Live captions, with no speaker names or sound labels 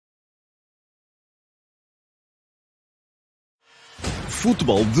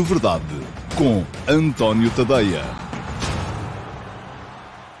Futebol de Verdade com António Tadeia.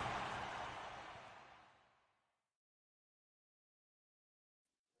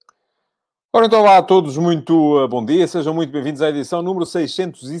 Ora, então, olá a todos, muito bom dia, sejam muito bem-vindos à edição número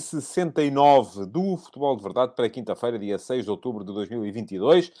 669 do Futebol de Verdade para quinta-feira, dia 6 de outubro de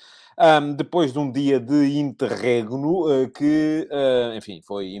 2022. Depois de um dia de interregno que, enfim,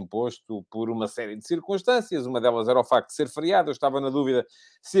 foi imposto por uma série de circunstâncias. Uma delas era o facto de ser feriado. Eu estava na dúvida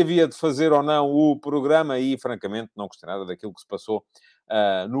se havia de fazer ou não o programa e, francamente, não gostei nada daquilo que se passou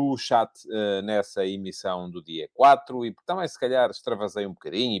no chat nessa emissão do dia 4 e também, se calhar, extravasei um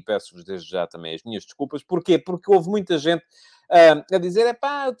bocadinho e peço-vos desde já também as minhas desculpas. Porquê? Porque houve muita gente a dizer, eu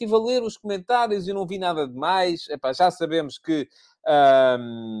estive a ler os comentários e não vi nada de mais. Já sabemos que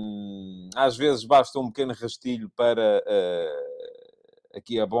às vezes basta um pequeno rastilho para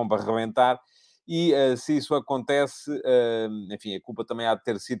aqui a bomba rebentar. E se isso acontece, enfim, a culpa também há de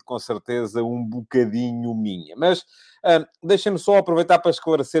ter sido, com certeza, um bocadinho minha. Mas deixem-me só aproveitar para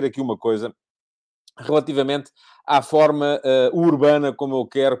esclarecer aqui uma coisa relativamente à forma urbana como eu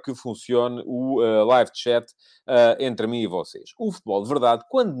quero que funcione o live chat entre mim e vocês. O Futebol de Verdade,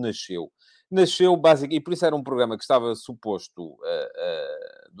 quando nasceu basicamente, e por isso era um programa que estava suposto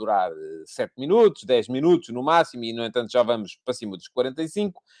durar 7 minutos, 10 minutos no máximo, e no entanto já vamos para cima dos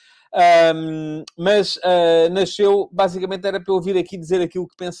 45. Mas nasceu, basicamente era para eu vir aqui dizer aquilo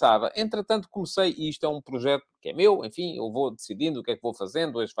que pensava. Entretanto, comecei, e isto é um projeto que é meu, enfim, eu vou decidindo o que é que vou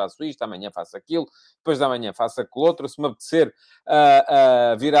fazendo, hoje faço isto, amanhã faço aquilo, depois da manhã faço aquilo outro, se me apetecer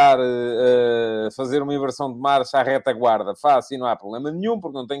virar, fazer uma inversão de marcha à retaguarda, faço e não há problema nenhum,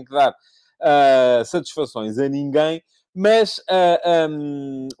 porque não tenho que dar satisfações a ninguém. Mas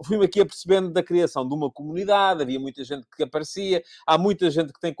fui-me aqui apercebendo da criação de uma comunidade, havia muita gente que aparecia, há muita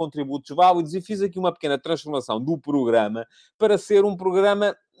gente que tem contributos válidos e fiz aqui uma pequena transformação do programa para ser um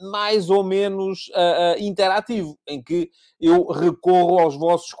programa mais ou menos interativo, em que eu recorro aos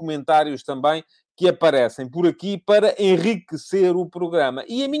vossos comentários também, que aparecem por aqui para enriquecer o programa.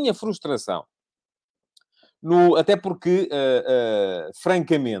 E a minha frustração, até porque,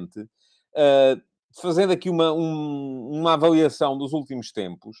 francamente, fazendo aqui uma avaliação dos últimos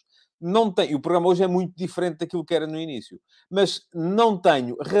tempos, não tem, o programa hoje é muito diferente daquilo que era no início, mas não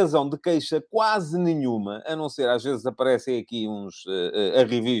tenho razão de queixa quase nenhuma, a não ser às vezes aparecem aqui uns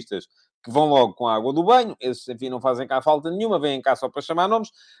arrivistas que vão logo com a água do banho, esses, enfim, não fazem cá falta nenhuma, vêm cá só para chamar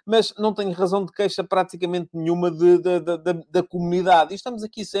nomes, mas não tenho razão de queixa praticamente nenhuma da comunidade. E estamos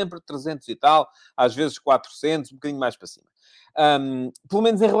aqui sempre 300 e tal, às vezes 400, um bocadinho mais para cima. Pelo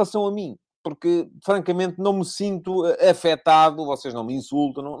menos em relação a mim, porque, francamente, não me sinto afetado, vocês não me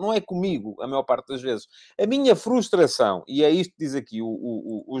insultam, não é comigo, a maior parte das vezes. A minha frustração, e é isto que diz aqui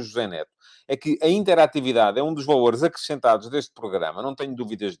o José Neto, é que a interatividade é um dos valores acrescentados deste programa, não tenho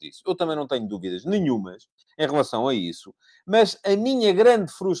dúvidas disso. Eu também não tenho dúvidas nenhumas em relação a isso, mas a minha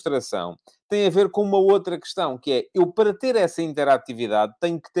grande frustração tem a ver com uma outra questão, que é, eu, para ter essa interatividade,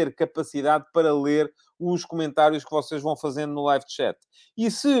 tenho que ter capacidade para ler os comentários que vocês vão fazendo no live chat. E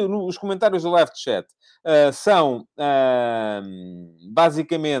se os comentários do live chat são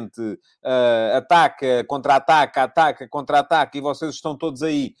basicamente ataca, contra-ataca, ataca, contra-ataca, e vocês estão todos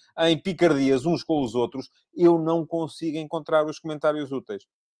aí em picardias uns com os outros, eu não consigo encontrar os comentários úteis.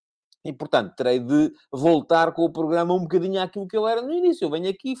 E, portanto, terei de voltar com o programa um bocadinho àquilo que ele era no início. Eu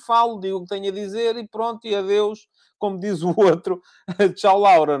venho aqui, falo, digo o que tenho a dizer e pronto, e adeus, como diz o outro, tchau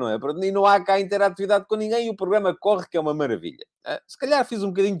Laura, não é? E não há cá interatividade com ninguém e o programa corre, que é uma maravilha. Se calhar fiz um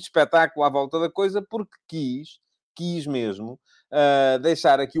bocadinho de espetáculo à volta da coisa porque quis mesmo,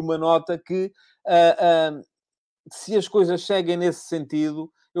 deixar aqui uma nota que se as coisas seguem nesse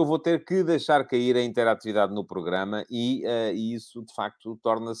sentido, eu vou ter que deixar cair a interatividade no programa e isso, de facto,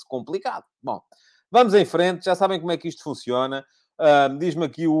 torna-se complicado. Bom, vamos em frente. Já sabem como é que isto funciona. Diz-me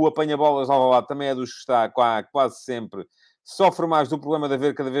aqui o apanha-bolas ao lado também é dos que está quase sempre. Sofre mais do problema de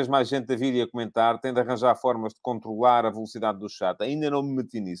haver cada vez mais gente a vir e a comentar. Tem de arranjar formas de controlar a velocidade do chat. Ainda não me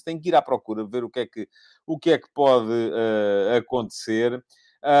meti nisso. Tenho que ir à procura, ver o que é que pode acontecer.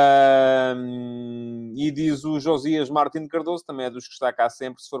 E diz o Josias Martins Cardoso, também é dos que está cá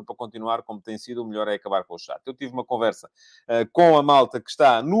sempre, se for para continuar como tem sido, o melhor é acabar com o chat. Eu tive uma conversa com a malta que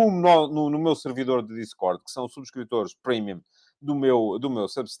está no meu servidor de Discord, que são subscritores premium do meu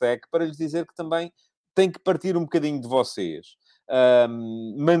Substack, para lhes dizer que também tem que partir um bocadinho de vocês.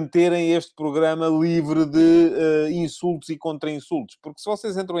 Manterem este programa livre de insultos e contra-insultos, porque se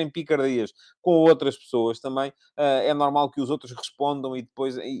vocês entram em picardias com outras pessoas também, é normal que os outros respondam e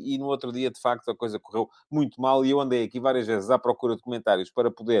depois, e no outro dia, de facto, a coisa correu muito mal e eu andei aqui várias vezes à procura de comentários para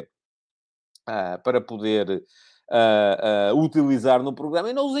poder a utilizar no programa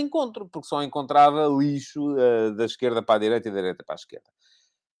e não os encontro, porque só encontrava lixo da esquerda para a direita e da direita para a esquerda.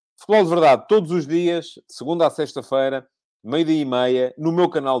 Futebol de Verdade, todos os dias, de segunda à sexta-feira, meio-dia e meia, no meu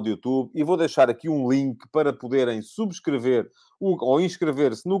canal de YouTube. E vou deixar aqui um link para poderem subscrever ou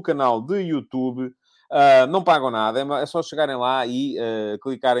inscrever-se no canal de YouTube. Não pagam nada, é só chegarem lá e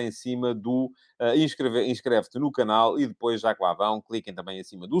clicarem em cima do inscreve-te no canal e depois, já que lá vão, cliquem também em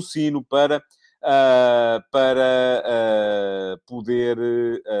cima do sino para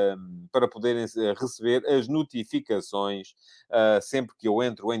poderem receber as notificações sempre que eu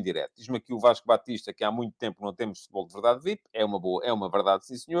entro em direto. Diz-me aqui o Vasco Batista que há muito tempo não temos futebol de verdade VIP. É uma verdade,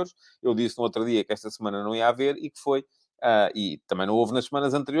 sim, senhores. Eu disse no outro dia que esta semana não ia haver e que foi. E também não houve nas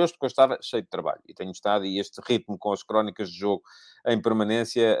semanas anteriores, porque eu estava cheio de trabalho. E tenho estado, e este ritmo com as crónicas de jogo em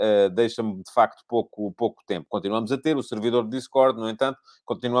permanência deixa-me, de facto, pouco tempo. Continuamos a ter o servidor de Discord, no entanto,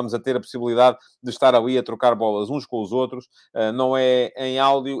 continuamos a ter a possibilidade de estar ali a trocar bolas uns com os outros. Não é em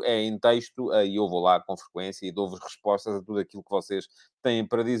áudio, é em texto, e eu vou lá com frequência e dou-vos respostas a tudo aquilo que vocês têm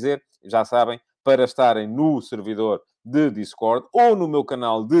para dizer. Já sabem, para estarem no servidor de Discord ou no meu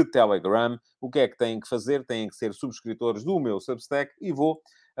canal de Telegram, o que é que têm que fazer? Têm que ser subscritores do meu Substack e vou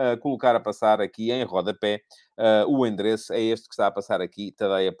colocar a passar aqui em rodapé o endereço. É este que está a passar aqui,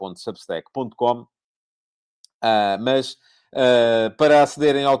 tadeia.substack.com. Mas para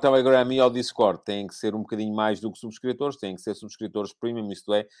acederem ao Telegram e ao Discord têm que ser um bocadinho mais do que subscritores, têm que ser subscritores premium,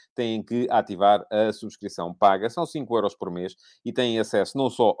 isto é, têm que ativar a subscrição paga. São 5 € por mês e têm acesso não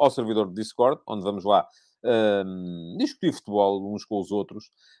só ao servidor do Discord, onde vamos lá discutir futebol uns com os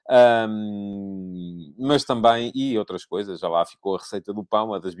outros, mas também, e outras coisas, já lá ficou a receita do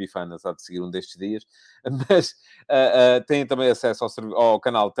pão, a das bifanas, há de seguir um destes dias, mas têm também acesso ao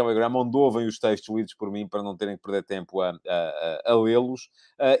canal de Telegram, onde ouvem os textos lidos por mim, para não terem que perder tempo a lê-los,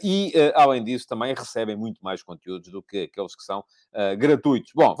 além disso, também recebem muito mais conteúdos do que aqueles que são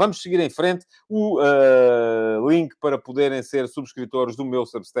gratuitos. Bom, vamos seguir em frente. O link para poderem ser subscritores do meu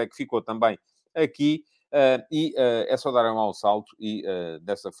Substack ficou também aqui. É só darem lá um salto e,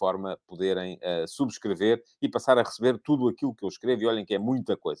 dessa forma, poderem subscrever e passar a receber tudo aquilo que eu escrevo. E olhem que é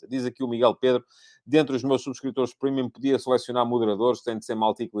muita coisa. Diz aqui o Miguel Pedro, dentre os meus subscritores premium, podia selecionar moderadores, tem de ser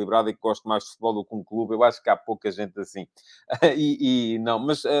malta equilibrada e que goste mais de futebol do que um clube. Eu acho que há pouca gente assim. Não,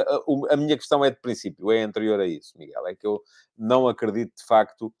 mas a minha questão é de princípio, é anterior a isso, Miguel. É que eu não acredito, de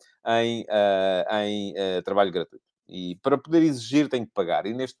facto, em trabalho gratuito. E para poder exigir, tenho que pagar.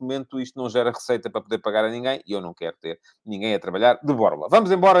 E neste momento isto não gera receita para poder pagar a ninguém. E eu não quero ter ninguém a trabalhar de borla.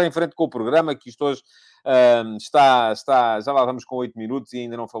 Vamos embora em frente com o programa, que isto hoje está... Já lá vamos com 8 minutos e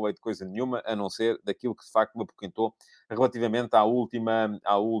ainda não falei de coisa nenhuma, a não ser daquilo que de facto me apoquentou relativamente à última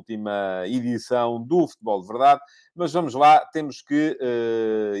edição do Futebol de Verdade. Mas vamos lá, temos que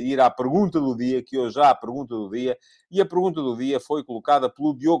ir à pergunta do dia, que hoje há a pergunta do dia. E a pergunta do dia foi colocada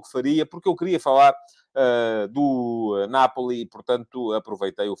pelo Diogo Faria, porque eu queria falar do Napoli, e, portanto,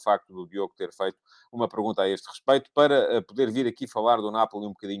 aproveitei o facto do Diogo ter feito uma pergunta a este respeito para poder vir aqui falar do Napoli um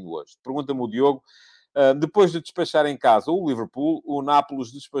bocadinho hoje. Pergunta-me o Diogo, depois de despachar em casa o Liverpool, o Nápoles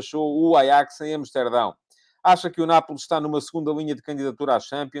despachou o Ajax em Amsterdão. Acha que o Nápoles está numa segunda linha de candidatura às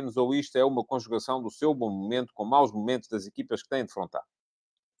Champions ou isto é uma conjugação do seu bom momento com maus momentos das equipas que têm defrontado?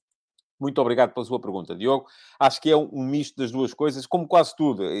 Muito obrigado pela sua pergunta, Diogo. Acho que é um misto das duas coisas, como quase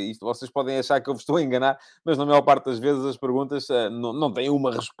tudo. Isto, vocês podem achar que eu vos estou a enganar, mas na maior parte das vezes as perguntas não têm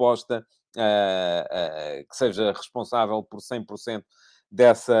uma resposta que seja responsável por 100%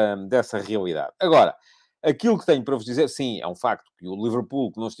 dessa realidade. Agora, aquilo que tenho para vos dizer, sim, é um facto que o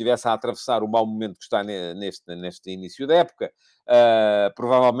Liverpool, que não estivesse a atravessar o mau momento que está neste início da época,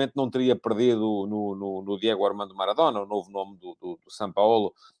 provavelmente não teria perdido no Diego Armando Maradona, o novo nome do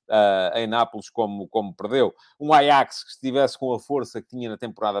Sampaolo, em Nápoles, como perdeu. Um Ajax que estivesse com a força que tinha na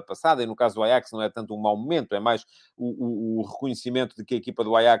temporada passada, e no caso do Ajax não é tanto um mau momento, é mais o reconhecimento de que a equipa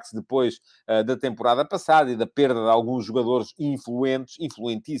do Ajax, depois da temporada passada e da perda de alguns jogadores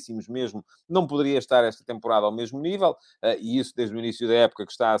influentíssimos mesmo, não poderia estar esta temporada ao mesmo nível, e isso desde o início da época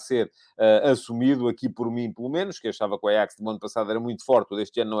que está a ser assumido aqui por mim, pelo menos, que achava que o Ajax do ano passado era muito forte, o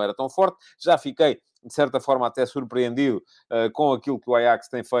deste ano não era tão forte. Já fiquei, de certa forma, até surpreendido com aquilo que o Ajax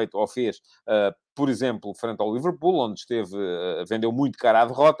tem feito ou fez, por exemplo, frente ao Liverpool, onde esteve, vendeu muito cara a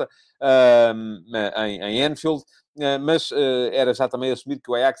derrota, em Anfield, mas era já também assumido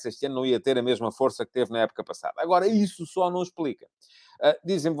que o Ajax este ano não ia ter a mesma força que teve na época passada. Agora, isso só não explica.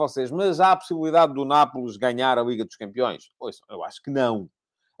 Dizem vocês, mas há a possibilidade do Nápoles ganhar a Liga dos Campeões? Pois, eu acho que não.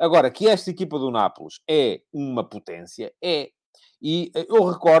 Agora, que esta equipa do Nápoles é uma potência, é. E eu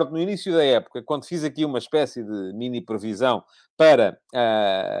recordo, no início da época, quando fiz aqui uma espécie de mini previsão para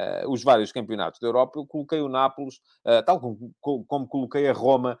os vários campeonatos da Europa, eu coloquei o Nápoles, tal como coloquei a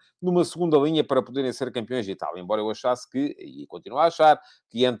Roma, numa segunda linha para poderem ser campeões de Itália. Embora eu achasse que, e continuo a achar,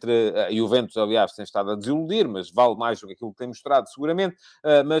 que entre a Juventus, aliás, tem estado a desiludir, mas vale mais do que aquilo que tem mostrado, seguramente,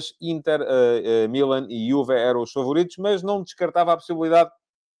 mas Inter, Milan e Juve eram os favoritos, mas não descartava a possibilidade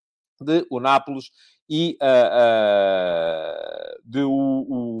de o Nápoles e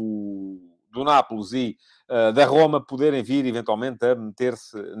do Nápoles e da Roma poderem vir eventualmente a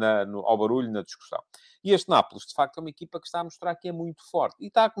meter-se ao barulho na discussão. E este Nápoles, de facto, é uma equipa que está a mostrar que é muito forte e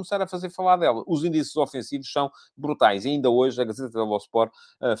está a começar a fazer falar dela. Os índices ofensivos são brutais. E ainda hoje a Gazeta dello Sport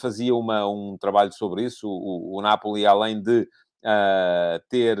fazia um trabalho sobre isso. O Napoli, além de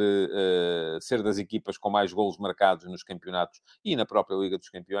ser das equipas com mais golos marcados nos campeonatos e na própria Liga dos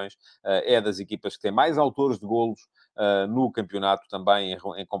Campeões, é das equipas que tem mais autores de golos no campeonato, também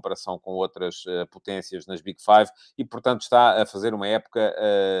em comparação com outras potências nas Big Five, e, portanto, está a fazer uma época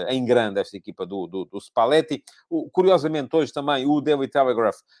em grande esta equipa do Spalletti. Curiosamente, hoje também o Daily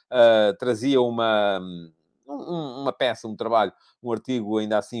Telegraph trazia uma peça, um trabalho, um artigo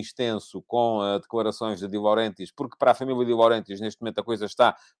ainda assim extenso com declarações de Di Laurentiis, porque para a família Di Laurentiis neste momento a coisa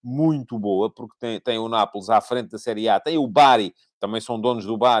está muito boa, porque tem o Nápoles à frente da Série A, tem o Bari, também são donos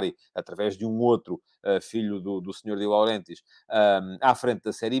do Bari, através de um outro filho do senhor Di Laurentiis, à frente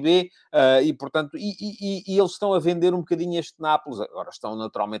da Série B, e portanto, e eles estão a vender um bocadinho este Nápoles, agora estão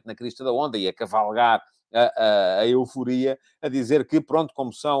naturalmente na crista da onda e a cavalgar a euforia, a dizer que, pronto,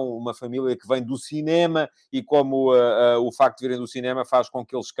 como são uma família que vem do cinema e como o facto de virem do cinema faz com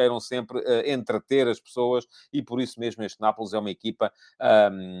que eles queiram sempre entreter as pessoas, e por isso mesmo este Nápoles é uma equipa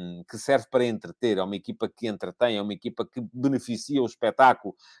que serve para entreter, é uma equipa que entretém, é uma equipa que beneficia o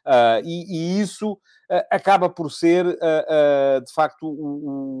espetáculo, e isso acaba por ser, de facto,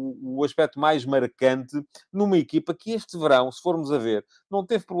 o aspecto mais marcante numa equipa que este verão, se formos a ver, não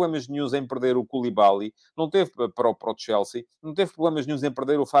teve problemas nenhuns em perder o Koulibaly, não teve para o Chelsea, não teve problemas nenhuns em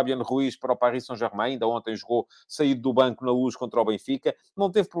perder o Fabian Ruiz para o Paris Saint-Germain, ainda ontem jogou saído do banco na Luz contra o Benfica,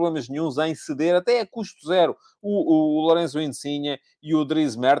 não teve problemas nenhuns em ceder, até a custo zero, o Lorenzo Insigne e o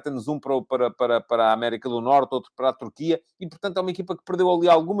Dries Mertens, um para a América do Norte, outro para a Turquia, e portanto é uma equipa que perdeu ali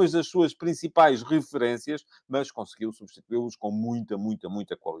algumas das suas principais referências, mas conseguiu substituí-los com muita, muita,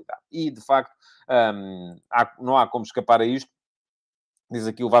 muita qualidade. E, de facto, não há como escapar a isto. Diz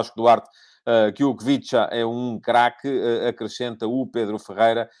aqui o Vasco Duarte que o Kvicha é um craque, acrescenta o Pedro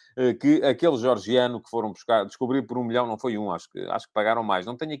Ferreira, que aquele georgiano que foram buscar, descobrir por 1 milhão, não foi um, acho que pagaram mais.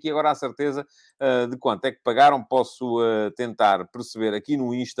 Não tenho aqui agora a certeza de quanto é que pagaram, posso tentar perceber aqui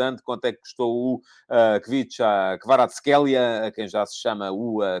no instante quanto é que custou o Kvicha Kvaratskhelia, a quem já se chama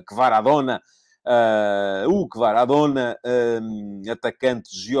o Kvaradona. O Kvaradona, atacante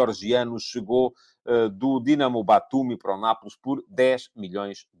georgiano, chegou do Dinamo Batumi para o Nápoles por 10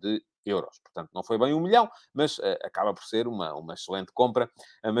 milhões de euros. Portanto, não foi bem 1 milhão, mas acaba por ser uma excelente compra.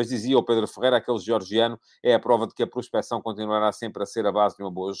 Mas dizia o Pedro Ferreira, aquele georgiano, é a prova de que a prospecção continuará sempre a ser a base de uma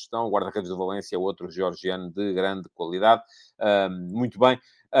boa gestão. O guarda-redes do Valência é outro georgiano de grande qualidade. Muito bem.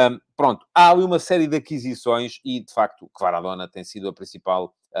 Pronto, há ali uma série de aquisições e, de facto, Kvaradona tem sido a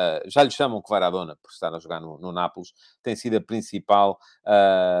principal... já lhe chamam Kvaradona por estar a jogar no Nápoles. Tem sido a principal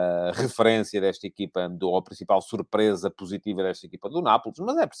referência desta equipa, ou a principal surpresa positiva desta equipa do Nápoles.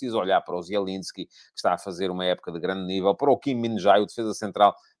 Mas é preciso olhar para o Zielinski, que está a fazer uma época de grande nível, para o Kim Min-jae, o defesa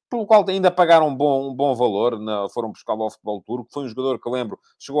central, pelo qual ainda pagaram um bom valor, foram buscá-lo ao futebol turco. Foi um jogador que, eu lembro,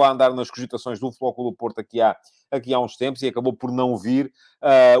 chegou a andar nas cogitações do Futebol Clube do Porto aqui há uns tempos e acabou por não vir.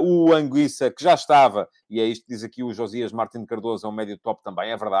 O Anguissa, que já estava, e é isto que diz aqui o Josias Martins Cardoso, é um médio top também,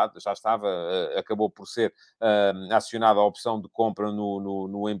 é verdade, já estava, acabou por ser acionada a opção de compra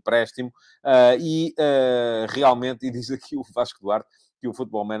no empréstimo, realmente, e diz aqui o Vasco Duarte, que o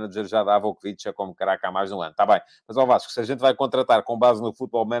Football Manager já dava o Kvicha como craque há mais de um ano. Está bem, mas ao Vasco, se a gente vai contratar com base no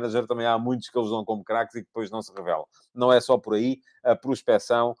Football Manager, também há muitos que eles dão como craques e que depois não se revelam. Não é só por aí, a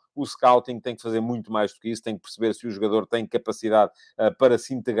prospecção, o scouting tem que fazer muito mais do que isso, tem que perceber se o jogador tem capacidade para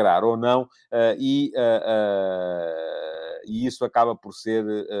se integrar ou não, e isso acaba por ser,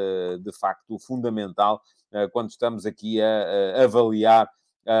 de facto, fundamental quando estamos aqui a avaliar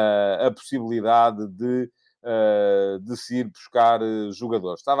a possibilidade de se ir buscar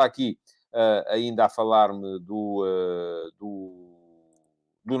jogadores. Estava aqui ainda a falar-me do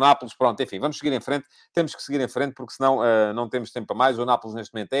Nápoles. Pronto, enfim, vamos seguir em frente. Temos que seguir em frente, porque senão não temos tempo a mais. O Nápoles,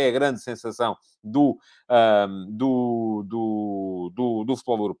 neste momento, é a grande sensação do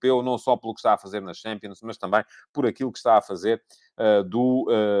futebol europeu, não só pelo que está a fazer nas Champions, mas também por aquilo que está a fazer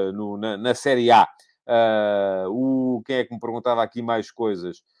na Série A. Quem é que me perguntava aqui mais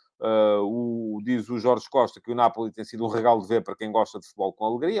coisas? Diz o Jorge Costa que o Napoli tem sido um regalo de ver para quem gosta de futebol com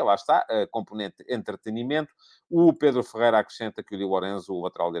alegria, lá está, componente entretenimento. O Pedro Ferreira acrescenta que o Di Lorenzo, o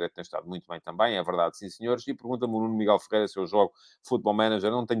lateral direito, tem estado muito bem também, é verdade, sim senhores, e pergunta-me o Nuno Miguel Ferreira se eu jogo Football Manager.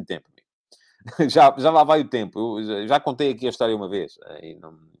 Não tenho tempo, amigo. Já lá vai o tempo. Eu já contei aqui a história uma vez, e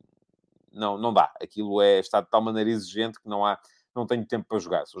não dá. Aquilo está de tal maneira exigente que não tenho tempo para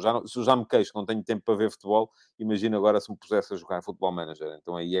jogar. Se eu já me queixo que não tenho tempo para ver futebol, imagina agora se me pusesse a jogar Futebol Manager.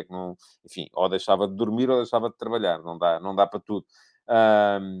 Então aí é que não... Enfim, ou deixava de dormir ou deixava de trabalhar. Não dá para tudo.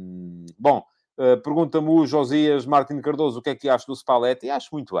 Bom, pergunta-me o Josias Martins Cardoso o que é que acho do Spalletti. E acho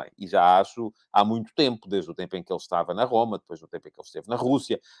muito bem. E já acho há muito tempo, desde o tempo em que ele estava na Roma, depois do tempo em que ele esteve na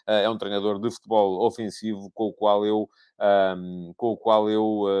Rússia. É um treinador de futebol ofensivo com o qual eu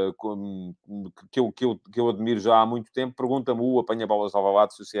que eu admiro já há muito tempo. Pergunta-me o apanha-bolas ao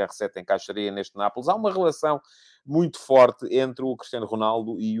Alvalade se o CR7 encaixaria neste Nápoles. Há uma relação muito forte entre o Cristiano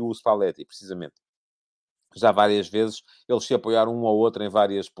Ronaldo e o Spalletti, precisamente. Já várias vezes eles se apoiaram um ao outro em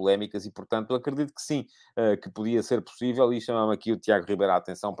várias polémicas e, portanto, eu acredito que sim, que podia ser possível. E chamava aqui o Tiago Ribeiro a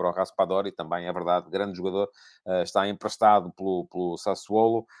atenção para o Raspadori, também é verdade, grande jogador, está emprestado pelo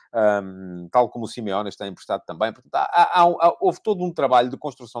Sassuolo, tal como o Simeone está emprestado também. Portanto, houve todo um trabalho de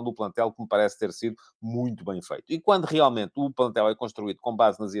construção do plantel que me parece ter sido muito bem feito. E quando realmente o plantel é construído com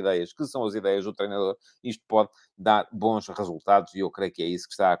base nas ideias, que são as ideias do treinador, isto pode dar bons resultados e eu creio que é isso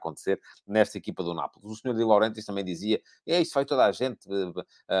que está a acontecer nesta equipa do Nápoles. O senhor Di Laurentiis também dizia, isto vai toda a gente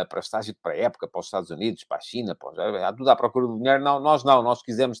para estágio de pré-época, para os Estados Unidos, para a China, há tudo à procura do dinheiro. Não, nós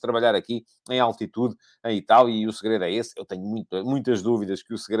quisemos trabalhar aqui em altitude, em Itália, e o segredo é esse. Eu tenho muitas dúvidas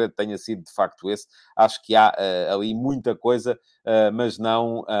que o segredo tenha sido, de facto, esse. Acho que há ali muita coisa, mas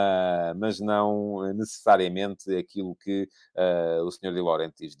não necessariamente aquilo que o senhor Di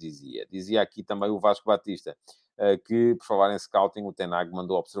Laurentiis dizia. Dizia aqui também o Vasco Batista, que, por falar em scouting, o Tenag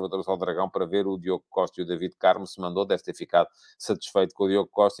mandou observadores ao Dragão para ver o Diogo Costa e o David Carmo. Se mandou, deve ter ficado satisfeito com o Diogo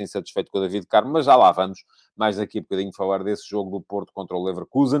Costa e insatisfeito com o David Carmo, mas já lá vamos, mais daqui a bocadinho, falar desse jogo do Porto contra o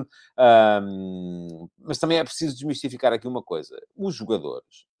Leverkusen. Mas também é preciso desmistificar aqui uma coisa. Os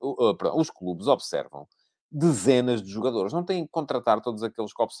jogadores, perdão, os clubes observam dezenas de jogadores. Não têm que contratar todos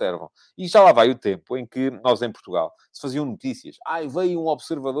aqueles que observam. E já lá vai o tempo em que nós, em Portugal, se faziam notícias. Veio um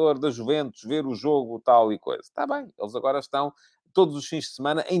observador da Juventus ver o jogo, tal e coisa. Está bem. Eles agora estão todos os fins de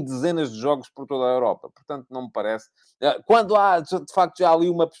semana em dezenas de jogos por toda a Europa. Portanto, não me parece... Quando há, de facto, já ali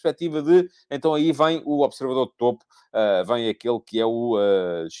uma perspectiva de... Então aí vem o observador de topo, vem aquele que é o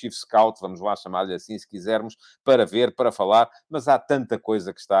Chief Scout, vamos lá chamar-lhe assim, se quisermos, para ver, para falar. Mas há tanta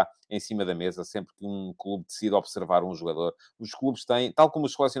coisa que está em cima da mesa sempre que um clube decide observar um jogador. Os clubes têm, tal como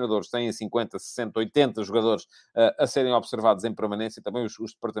os selecionadores têm 50, 60, 80 jogadores a serem observados em permanência, também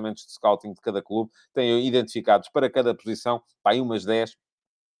os departamentos de scouting de cada clube têm identificados para cada posição, aí umas 10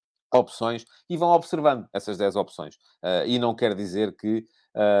 opções e vão observando essas 10 opções. E não quer dizer que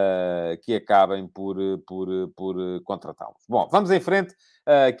acabem por contratá-los. Bom, vamos em frente,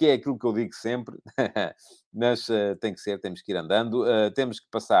 que é aquilo que eu digo sempre, mas tem que ser, temos que ir andando. Temos que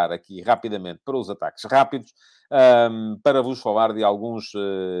passar aqui rapidamente para os ataques rápidos, para vos falar de alguns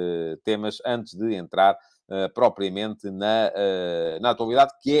temas antes de entrar propriamente na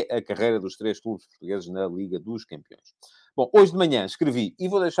atualidade, que é a carreira dos 3 clubes portugueses na Liga dos Campeões. Bom, hoje de manhã escrevi, e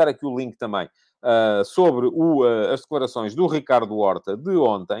vou deixar aqui o link também, sobre as declarações do Ricardo Horta de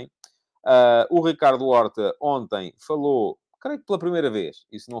ontem. O Ricardo Horta ontem falou, creio que pela primeira vez,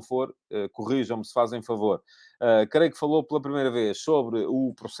 e se não for, corrijam-me se fazem favor, creio que falou pela primeira vez sobre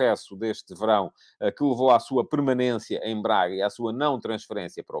o processo deste verão que levou à sua permanência em Braga e à sua não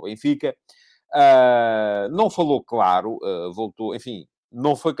transferência para o Benfica. Não falou claro, voltou, enfim,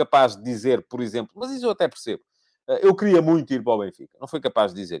 não foi capaz de dizer, por exemplo, mas isso eu até percebo. Eu queria muito ir para o Benfica. Não foi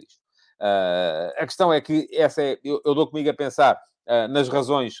capaz de dizer isto. A questão é que eu dou comigo a pensar nas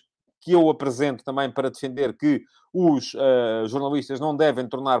razões que eu apresento também para defender que os jornalistas não devem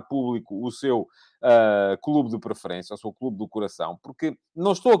tornar público o seu clube de preferência, o seu clube do coração, porque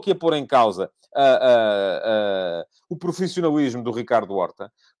não estou aqui a pôr em causa o profissionalismo do Ricardo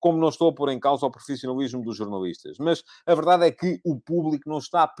Horta, como não estou a pôr em causa o profissionalismo dos jornalistas. Mas a verdade é que o público não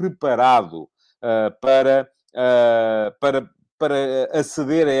está preparado para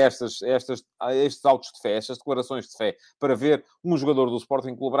aceder a estes autos de fé, a estas declarações de fé, para ver um jogador do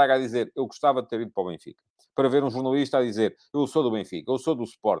Sporting Clube Braga a dizer eu gostava de ter ido para o Benfica, para ver um jornalista a dizer eu sou do Benfica, eu sou do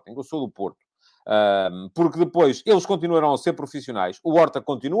Sporting, eu sou do Porto. Porque depois eles continuarão a ser profissionais. O Horta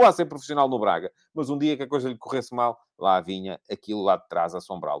continua a ser profissional no Braga, mas um dia que a coisa lhe corresse mal, lá vinha aquilo lá de trás a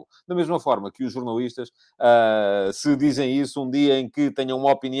assombrá-lo. Da mesma forma que os jornalistas, se dizem isso um dia em que tenham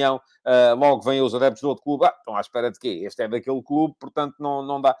uma opinião, logo vêm os adeptos do outro clube, estão à espera de quê? Este é daquele clube, portanto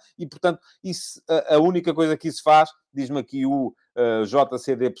não dá. E, portanto, isso, a única coisa que isso faz, diz-me aqui o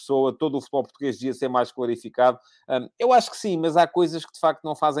JCD Pessoa, todo o futebol português devia ser mais clarificado. Eu acho que sim, mas há coisas que de facto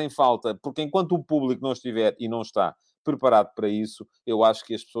não fazem falta, porque enquanto o público não estiver e não está preparado para isso, eu acho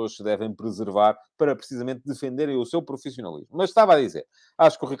que as pessoas se devem preservar para precisamente defenderem o seu profissionalismo. Mas estava a dizer,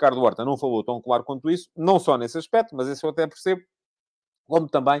 acho que o Ricardo Horta não falou tão claro quanto isso, não só nesse aspecto, mas esse eu até percebo, como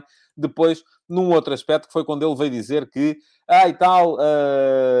também depois num outro aspecto, que foi quando ele veio dizer que, e tal,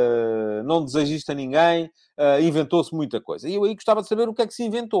 não desagista ninguém, inventou-se muita coisa. E eu aí gostava de saber o que é que se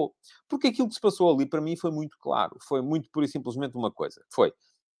inventou. Porque aquilo que se passou ali, para mim, foi muito claro. Foi muito pura e simplesmente uma coisa. Foi,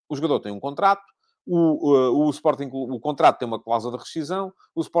 o jogador tem um contrato, o Sporting, o contrato tem uma cláusula de rescisão,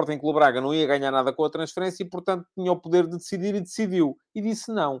 o Sporting Clube Braga não ia ganhar nada com a transferência e, portanto, tinha o poder de decidir e decidiu. E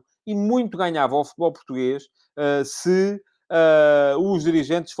disse não. E muito ganhava o futebol português se os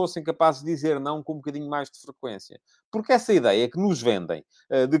dirigentes fossem capazes de dizer não com um bocadinho mais de frequência. Porque essa ideia que nos vendem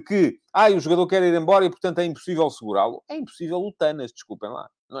de que o jogador quer ir embora e, portanto, é impossível segurá-lo. É impossível o Tanas, desculpem lá.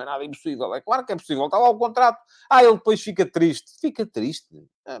 Não é nada impossível. É claro que é possível. Está lá o contrato. Ele depois fica triste. Fica triste?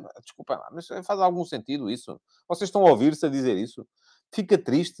 Desculpem lá, mas faz algum sentido isso? Vocês estão a ouvir-se a dizer isso? Fica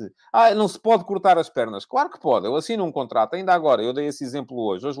triste. Não se pode cortar as pernas. Claro que pode. Eu assino um contrato. Ainda agora, eu dei esse exemplo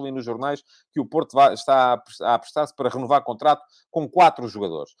hoje. Hoje li nos jornais que o Porto está a prestar-se para renovar contrato com 4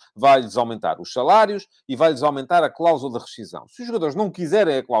 jogadores. Vai-lhes aumentar os salários e vai-lhes aumentar a cláusula de rescisão. Se os jogadores não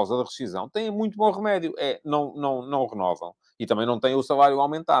quiserem a cláusula de rescisão, têm muito bom remédio. Não renovam. E também não têm o salário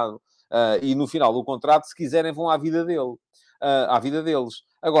aumentado. E no final do contrato, se quiserem, vão à vida dele. À vida deles.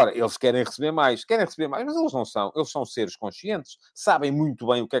 Agora, eles querem receber mais, mas eles são seres conscientes, sabem muito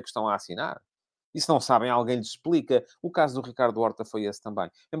bem o que é que estão a assinar. E se não sabem, alguém lhes explica. O caso do Ricardo Horta foi esse também.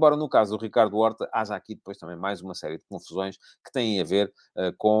 Embora no caso do Ricardo Horta haja aqui depois também mais uma série de confusões que têm a ver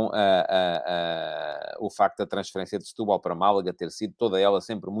com o facto da transferência de Setúbal para Málaga ter sido toda ela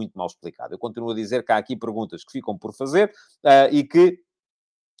sempre muito mal explicada. Eu continuo a dizer que há aqui perguntas que ficam por fazer e que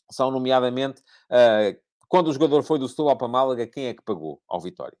são nomeadamente quando o jogador foi do Setúbal para Málaga, quem é que pagou ao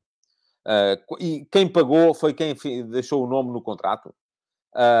Vitória? E quem pagou foi quem deixou o nome no contrato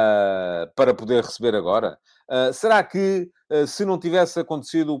para poder receber agora? Será que, se não tivesse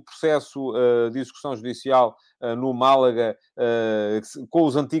acontecido o processo de execução judicial no Málaga, com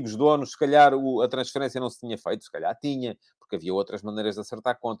os antigos donos, se calhar a transferência não se tinha feito? Se calhar tinha, porque havia outras maneiras de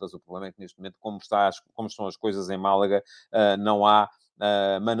acertar contas. O problema é que, neste momento, como estão as coisas em Málaga, não há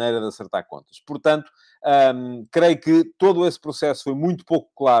maneira de acertar contas. Portanto, creio que todo esse processo foi muito pouco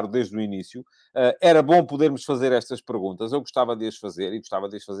claro desde o início. Era bom podermos fazer estas perguntas. Eu gostava de as fazer e gostava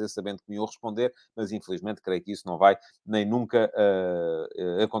de as fazer sabendo que me iam responder, mas infelizmente creio que isso não vai nem nunca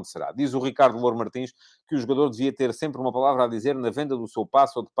acontecerá. Diz o Ricardo Louro Martins que o jogador devia ter sempre uma palavra a dizer na venda do seu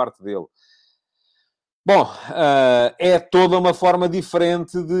passe ou de parte dele. Bom, é toda uma forma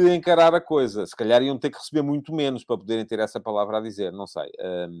diferente de encarar a coisa. Se calhar iam ter que receber muito menos para poderem ter essa palavra a dizer, não sei.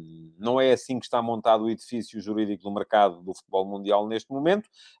 Não é assim que está montado o edifício jurídico do mercado do futebol mundial neste momento,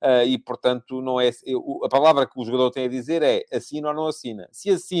 e, portanto, não é... A palavra que o jogador tem a dizer é assina ou não assina.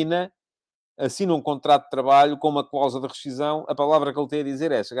 Se assina um contrato de trabalho com uma cláusula de rescisão, a palavra que ele tem a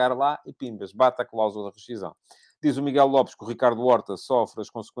dizer é chegar lá e pimbas, bate a cláusula de rescisão. Diz o Miguel Lopes que o Ricardo Horta sofre as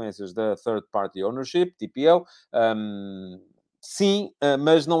consequências da Third Party Ownership, TPO. Sim,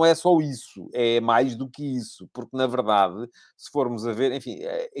 mas não é só isso. É mais do que isso. Porque, na verdade, se formos a ver... Enfim,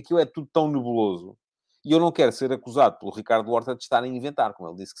 aquilo é tudo tão nebuloso. E eu não quero ser acusado pelo Ricardo Horta de estar a inventar, como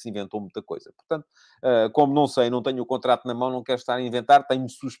ele disse que se inventou muita coisa. Portanto, como não sei, não tenho o contrato na mão, não quero estar a inventar, tenho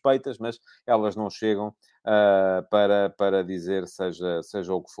suspeitas, mas elas não chegam para dizer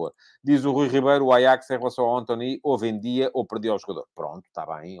seja o que for. Diz o Rui Ribeiro, o Ajax em relação ao Antony, ou vendia ou perdia o jogador. Pronto, está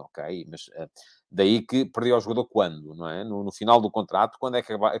bem, ok, mas daí que perdia o jogador quando, não é? No final do contrato, quando é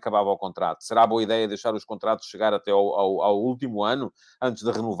que acabava o contrato? Será boa ideia deixar os contratos chegar até ao último ano, antes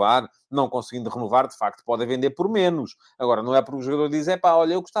de renovar? Não conseguindo renovar, de facto, pode vender por menos. Agora, não é porque o jogador diz,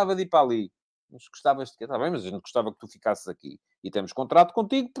 olha, eu gostava de ir para ali. Mas gostavas de quê? Está bem, mas a gente gostava que tu ficasses aqui. E temos contrato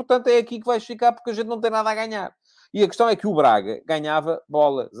contigo, portanto é aqui que vais ficar, porque a gente não tem nada a ganhar. E a questão é que o Braga ganhava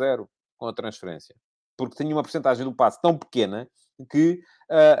bola, zero, com a transferência. Porque tinha uma porcentagem do passe tão pequena que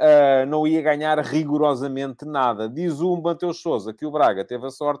não ia ganhar rigorosamente nada. Diz o Mateus Sousa que o Braga teve a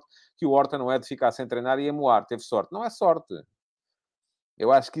sorte que o Horta não é de ficar sem treinar e a moar. Teve sorte. Não é sorte.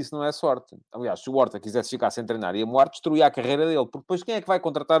 Eu acho que isso não é sorte. Aliás, se o Horta quisesse ficar sem treinar e a moar, destruía a carreira dele. Porque depois quem é que vai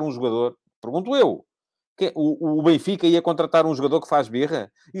contratar um jogador Pergunto eu. O Benfica ia contratar um jogador que faz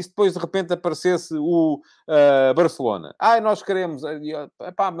birra? E se depois, de repente, aparecesse o Barcelona? Nós queremos...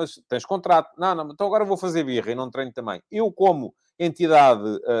 Epá, mas tens contrato. Não, não, então agora vou fazer birra e não treino também. Eu, como entidade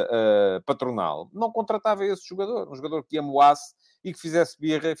patronal, não contratava esse jogador. Um jogador que amoasse e que fizesse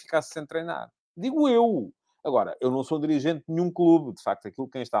birra e ficasse sem treinar. Digo eu. Agora, eu não sou dirigente de nenhum clube. De facto, aquilo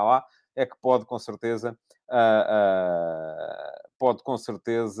quem está lá é que pode, com certeza,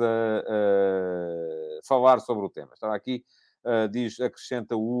 falar sobre o tema. Estava aqui,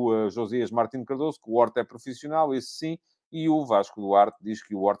 acrescenta o Josias Martins Cardoso, que o Horta é profissional, isso sim, e o Vasco Duarte diz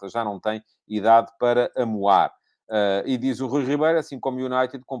que o Horta já não tem idade para amoar. E diz o Rui Ribeiro, assim como o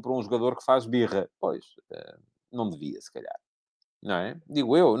United comprou um jogador que faz birra. Pois, não devia, se calhar. Não é?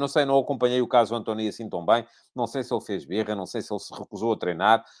 Digo eu, não sei, não acompanhei o caso António assim tão bem, não sei se ele fez birra, não sei se ele se recusou a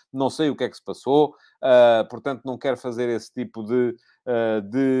treinar, não sei o que é que se passou, portanto não quero fazer esse tipo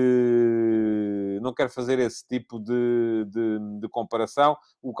não quero fazer esse tipo de comparação.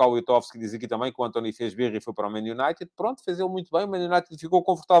 O Kaulitovski diz aqui também que o António fez birra e foi para o Man United, pronto, fez ele muito bem, o Man United ficou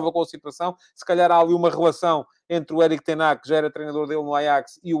confortável com a situação, se calhar há ali uma relação entre o Eric Ten Hag, que já era treinador dele no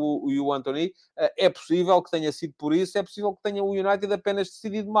Ajax, e o Anthony. É possível que tenha sido por isso, é possível que tenha o United apenas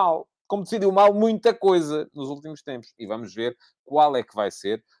decidido mal. Como decidiu mal muita coisa nos últimos tempos. E vamos ver qual é que vai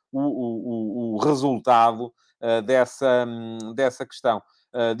ser o resultado dessa questão.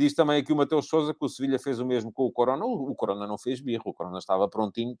 Diz também aqui o Mateus Sousa que o Sevilha fez o mesmo com o Corona. O Corona não fez birra, o Corona estava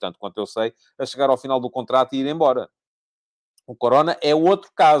prontinho, tanto quanto eu sei, a chegar ao final do contrato e ir embora. O Corona é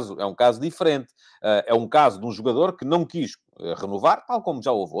outro caso, é um caso diferente. É um caso de um jogador que não quis renovar, tal como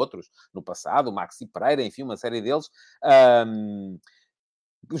já houve outros no passado, o Maxi Pereira, enfim, uma série deles.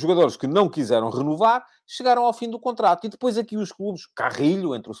 Os jogadores que não quiseram renovar chegaram ao fim do contrato. E depois aqui os clubes,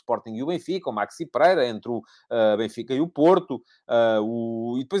 Carrilho, entre o Sporting e o Benfica, o Maxi Pereira, entre o Benfica e o Porto.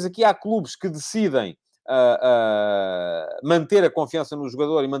 E depois aqui há clubes que decidem manter a confiança no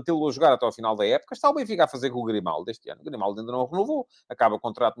jogador e mantê-lo a jogar até ao final da época. Está o Benfica a fazer com o Grimaldo este ano. O Grimaldo ainda não renovou. Acaba o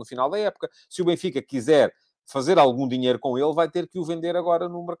contrato no final da época. Se o Benfica quiser fazer algum dinheiro com ele, vai ter que o vender agora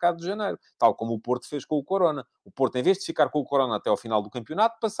no mercado de janeiro. Tal como o Porto fez com o Corona. O Porto, em vez de ficar com o Corona até ao final do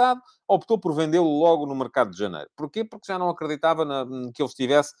campeonato passado, optou por vendê-lo logo no mercado de janeiro. Porquê? Porque já não acreditava que ele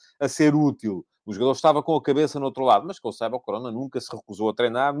estivesse a ser útil. O jogador estava com a cabeça no outro lado. Mas que eu saiba, o Corona nunca se recusou a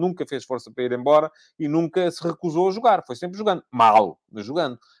treinar, nunca fez força para ir embora e nunca se recusou a jogar. Foi sempre jogando. Mal, mas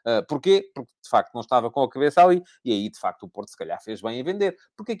jogando. Porquê? Porque, de facto, não estava com a cabeça ali. E aí, de facto, o Porto, se calhar, fez bem em vender.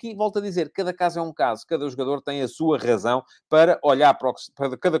 Porque aqui, volto a dizer, cada caso é um caso. Cada jogador tem a sua razão para olhar para o que...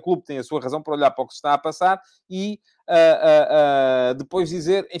 Cada clube tem a sua razão para olhar para o que se está a passar e depois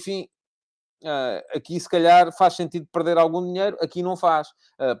dizer, enfim... aqui se calhar faz sentido perder algum dinheiro, aqui não faz,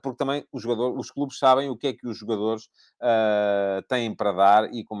 porque também os clubes sabem o que é que os jogadores têm para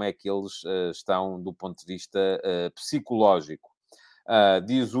dar e como é que eles estão do ponto de vista psicológico.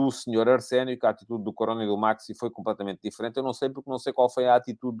 Diz o senhor Arsénio que a atitude do Corona e do Maxi foi completamente diferente. Eu não sei porque não sei qual foi a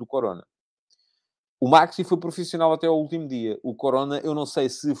atitude do Corona. O Maxi foi profissional até ao último dia. O Corona, eu não sei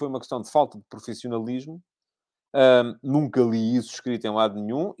se foi uma questão de falta de profissionalismo. Nunca li isso escrito em lado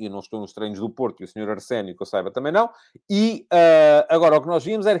nenhum, e não estou nos treinos do Porto, e o senhor Arsénio, que eu saiba, também não. E agora, o que nós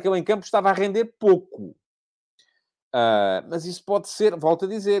vimos era que ele em campo estava a render pouco. Mas isso pode ser, volto a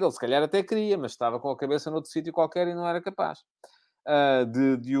dizer, ele se calhar até queria, mas estava com a cabeça noutro sítio qualquer e não era capaz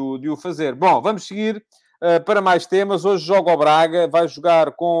de o fazer. Bom, vamos seguir para mais temas. Hoje joga o Braga, vai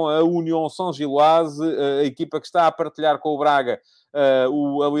jogar com a União São Giloase, a equipa que está a partilhar com o Braga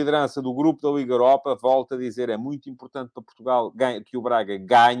a liderança do grupo da Liga Europa. Volto a dizer, é muito importante para Portugal que o Braga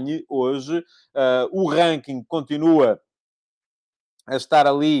ganhe hoje. O ranking continua a estar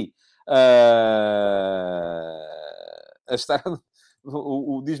ali... a estar...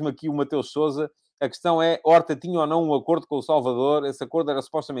 Diz-me aqui o Mateus Sousa. A questão é, Horta tinha ou não um acordo com o Salvador? Esse acordo era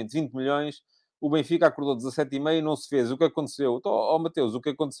supostamente 20 milhões. O Benfica acordou 17,5 e não se fez. O que aconteceu? Então, Mateus, o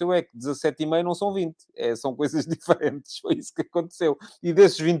que aconteceu é que 17,5 não são 20. São coisas diferentes. Foi isso que aconteceu. E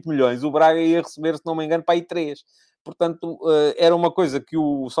desses 20 milhões, o Braga ia receber, se não me engano, para aí 3. Portanto, era uma coisa que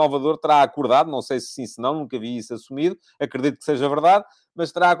o Salvador terá acordado. Não sei se sim, se não. Nunca vi isso assumido. Acredito que seja verdade.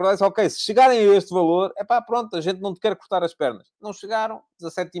 Mas terá acordado e disse, ok, se chegarem a este valor, pronto, a gente não te quer cortar as pernas. Não chegaram,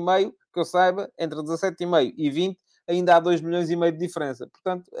 17,5, que eu saiba, entre 17,5 e 20, ainda há 2,5 milhões de diferença.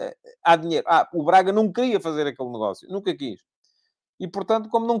 Portanto, há dinheiro. O Braga não queria fazer aquele negócio, nunca quis. E, portanto,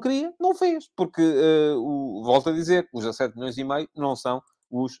 como não queria, não fez. Porque, volto a dizer, os 17,5 milhões não são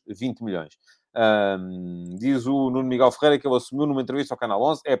os 20 milhões. Diz o Nuno Miguel Ferreira que ele assumiu numa entrevista ao Canal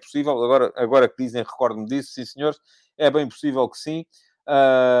 11. É possível, agora que dizem, recordo-me disso, sim senhores, é bem possível que sim.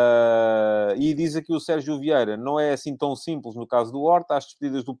 E diz aqui o Sérgio Vieira, não é assim tão simples no caso do Horta, as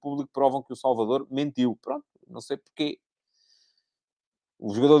despedidas do público provam que o Salvador mentiu. Pronto, não sei porquê.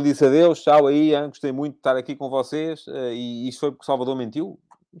 O jogador disse adeus, tchau aí, hein, gostei muito de estar aqui com vocês, e isto foi porque o Salvador mentiu?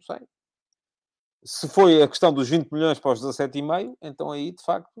 Não sei. Se foi a questão dos 20 milhões para os 17,5, então aí, de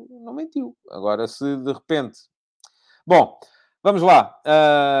facto, não mentiu. Agora, se de repente... Bom, vamos lá.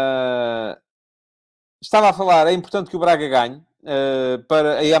 Estava a falar, é importante que o Braga ganhe.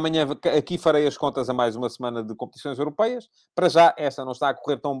 E amanhã aqui farei as contas a mais uma semana de competições europeias. Para já, esta não está a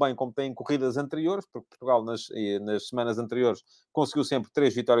correr tão bem como tem corridas anteriores, porque Portugal nas semanas anteriores conseguiu sempre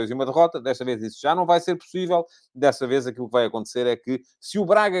 3 vitórias e uma derrota. Desta vez isso já não vai ser possível. Desta vez aquilo que vai acontecer é que, se o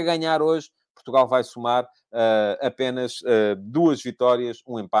Braga ganhar hoje, Portugal vai somar apenas 2 vitórias,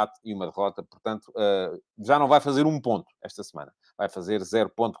 um empate e uma derrota. Portanto, já não vai fazer um ponto esta semana. Vai fazer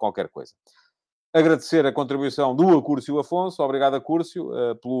 0 ponto qualquer coisa. Agradecer a contribuição do Acúrcio Afonso. Obrigado, Acúrcio,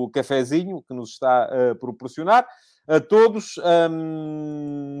 pelo cafezinho que nos está a proporcionar. A todos,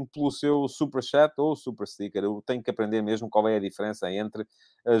 pelo seu super chat ou super sticker. Eu tenho que aprender mesmo qual é a diferença entre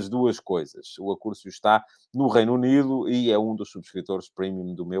as duas coisas. O Acúrcio está no Reino Unido e é um dos subscritores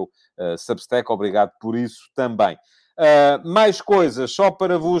premium do meu Substack. Obrigado por isso também. Mais coisas, só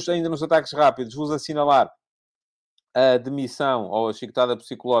para vos, ainda nos ataques rápidos, vos assinalar a demissão ou a chicotada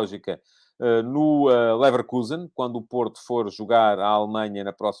psicológica no Leverkusen, quando o Porto for jogar à Alemanha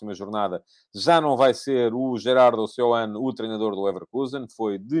na próxima jornada, já não vai ser o Gerardo Seoane, o treinador do Leverkusen,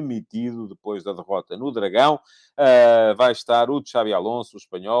 foi demitido depois da derrota no Dragão. Vai estar o Xabi Alonso, o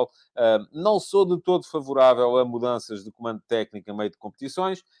espanhol. Não sou de todo favorável a mudanças de comando técnico a meio de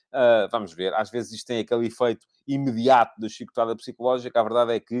competições. Vamos ver, às vezes isto tem aquele efeito imediato de chicotada psicológica. A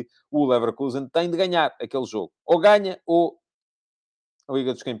verdade é que o Leverkusen tem de ganhar aquele jogo. Ou ganha, ou a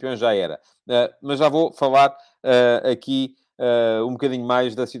Liga dos Campeões já era. Mas já vou falar aqui um bocadinho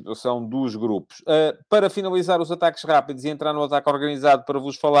mais da situação dos grupos. Para finalizar os ataques rápidos e entrar no ataque organizado, para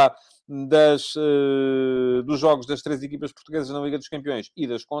vos falar dos jogos das 3 equipas portuguesas na Liga dos Campeões e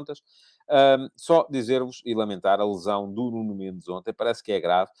das contas, só dizer-vos e lamentar a lesão do Nuno Mendes ontem, parece que é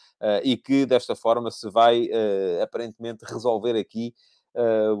grave, e que desta forma se vai aparentemente resolver aqui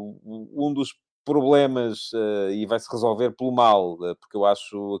um dos problemas e vai-se resolver pelo mal, porque eu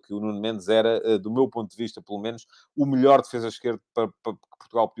acho que o Nuno Mendes era, do meu ponto de vista, pelo menos, o melhor defesa esquerdo que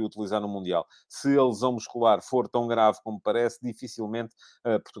Portugal podia utilizar no Mundial. Se a lesão muscular for tão grave como parece, dificilmente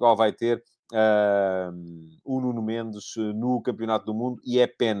Portugal vai ter o Nuno Mendes no Campeonato do Mundo, e é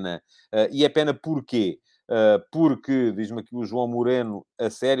pena. E é pena porquê? Porque, diz-me aqui o João Moreno,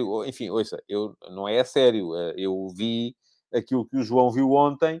 a sério, enfim, ouça, não é a sério, eu vi aquilo que o João viu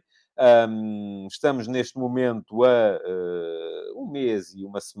ontem. Estamos neste momento a um mês e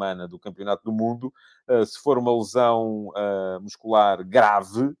uma semana do Campeonato do Mundo. Se for uma lesão muscular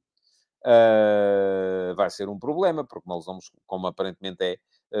grave, vai ser um problema, porque uma lesão, como aparentemente é,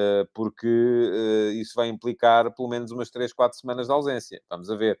 porque isso vai implicar pelo menos umas 3, 4 semanas de ausência. Vamos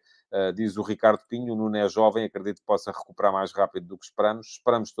a ver. Diz o Ricardo Pinho, o Nuno é jovem, acredito que possa recuperar mais rápido do que esperamos.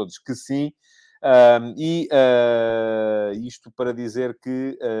 Esperamos todos que sim. Isto para dizer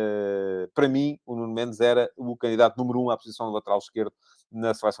que, para mim, o Nuno Mendes era o candidato número 1 à posição de lateral esquerdo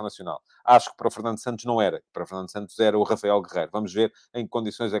na Seleção Nacional. Acho que para o Fernando Santos não era. Para o Fernando Santos era o Rafael Guerreiro. Vamos ver em que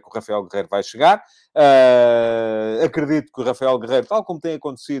condições é que o Rafael Guerreiro vai chegar. Acredito que o Rafael Guerreiro, tal como tem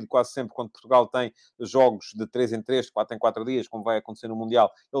acontecido quase sempre quando Portugal tem jogos de 3 em 3, 4 em 4 dias, como vai acontecer no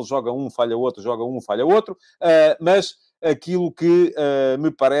Mundial, ele joga um, falha outro, joga um, falha outro. Mas aquilo que me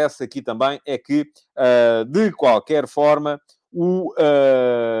parece aqui também é que, de qualquer forma,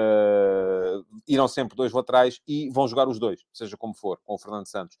 irão sempre 2 laterais e vão jogar os 2, seja como for, com o Fernando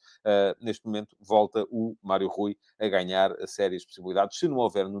Santos. Neste momento, volta o Mário Rui a ganhar sérias possibilidades, se não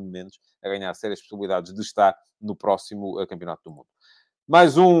houver Nuno Mendes, a ganhar sérias possibilidades de estar no próximo Campeonato do Mundo.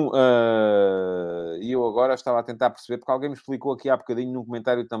 Mais um, e eu agora estava a tentar perceber, porque alguém me explicou aqui há bocadinho num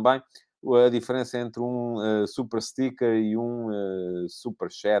comentário também, a diferença entre um super sticker e um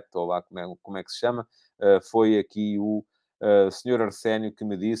super chat, ou lá como é que se chama. Foi aqui o Sr. Arsénio que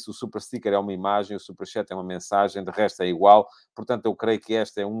me disse: o super sticker é uma imagem, o super chat é uma mensagem, de resto é igual. Portanto, eu creio que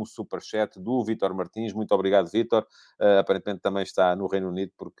este é um super chat do Vítor Martins. Muito obrigado, Vítor. Aparentemente também está no Reino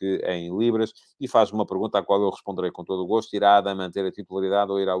Unido, porque é em libras, e faz-me uma pergunta à qual eu responderei com todo o gosto: irá a Adam manter a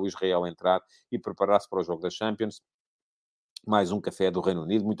titularidade ou irá o Israel entrar e preparar-se para o jogo da Champions? Mais um café do Reino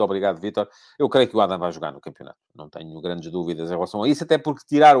Unido. Muito obrigado, Vítor. Eu creio que o Adam vai jogar no campeonato. Não tenho grandes dúvidas em relação a isso, até porque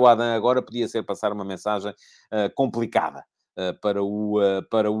tirar o Adam agora podia ser passar uma mensagem complicada para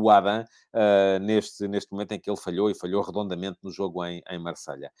o Adam neste momento em que ele falhou, e falhou redondamente no jogo em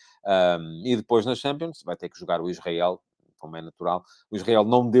Marselha. E depois na Champions vai ter que jogar o Israel. como é natural. O Israel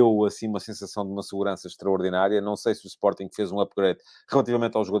não deu, assim, uma sensação de uma segurança extraordinária. Não sei se o Sporting fez um upgrade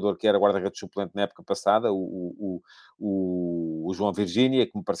relativamente ao jogador que era guarda-redes suplente na época passada, o João Virgínia,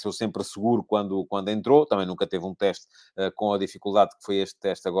 que me pareceu sempre seguro quando entrou. Também nunca teve um teste com a dificuldade que foi este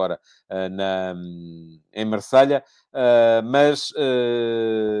teste agora em Marselha. Mas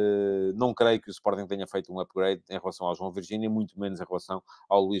não creio que o Sporting tenha feito um upgrade em relação ao João Virgínia, muito menos em relação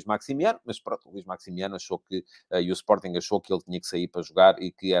ao Luís Maximiano. Mas pronto, o Luís Maximiano achou que, e o Sporting achou que ele tinha que sair para jogar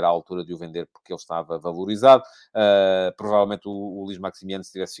e que era a altura de o vender porque ele estava valorizado. Provavelmente o Luís Maximiano,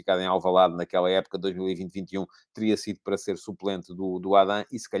 se tivesse ficado em Alvalade naquela época, 2020-21, teria sido para ser suplente do Adam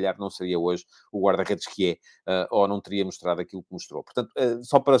e se calhar não seria hoje o guarda-redes que é, ou não teria mostrado aquilo que mostrou. Portanto,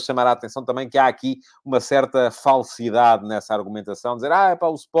 só para chamar a atenção também que há aqui uma certa falsidade nessa argumentação, dizer,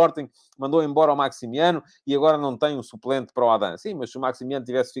 o Sporting mandou embora o Maximiano e agora não tem um suplente para o Adam. Sim, mas se o Maximiano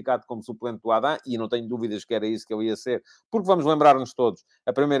tivesse ficado como suplente do Adam, e não tenho dúvidas que era isso que ele ia ser, porque vamos lembrar-nos todos,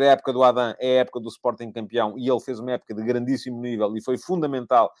 a primeira época do Adam é a época do Sporting campeão e ele fez uma época de grandíssimo nível e foi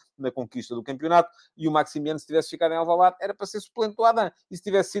fundamental na conquista do campeonato, e o Maximiano, se tivesse ficado em Alvalade, era para ser suplente do Adam. E se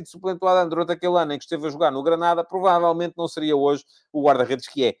tivesse sido suplente do Adam durante aquele ano em que esteve a jogar no Granada, provavelmente não seria hoje o guarda-redes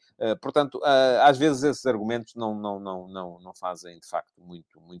que é. Portanto, às vezes esses argumentos não fazem, de facto,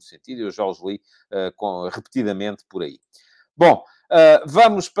 muito sentido. Eu já os li repetidamente por aí. Bom,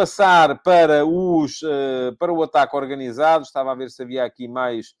 vamos passar para o ataque organizado. Estava a ver se havia aqui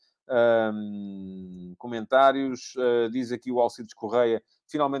mais comentários. Diz aqui o Alcides Correia: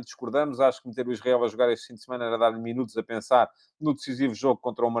 finalmente discordamos. Acho que meter o Israel a jogar este fim de semana era dar-lhe minutos a pensar no decisivo jogo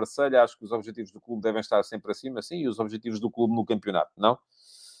contra o Marselha. Acho que os objetivos do clube devem estar sempre acima, sim, e os objetivos do clube no campeonato, não?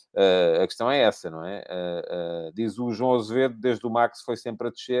 A questão é essa, não é? Diz o João Azevedo, desde o Max foi sempre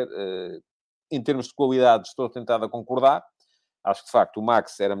a descer. Em termos de qualidade, estou tentado a concordar. Acho que, de facto, o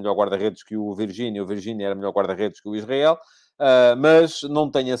Max era melhor guarda-redes que o Virgínia era melhor guarda-redes que o Israel. Mas não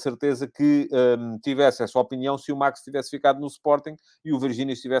tenho a certeza que tivesse essa opinião se o Max tivesse ficado no Sporting e o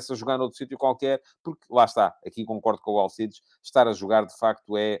Virgínia estivesse a jogar noutro sítio qualquer, porque, lá está, aqui concordo com o Alcides, estar a jogar, de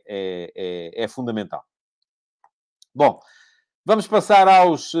facto, é fundamental. Bom, vamos passar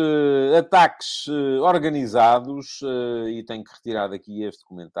aos ataques organizados, e tenho que retirar daqui este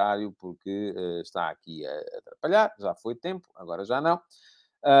comentário, porque está aqui a atrapalhar. Já foi tempo, agora já não.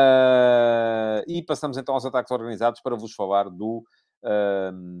 E passamos então aos ataques organizados para vos falar dos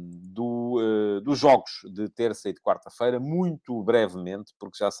jogos de terça e de quarta-feira, muito brevemente,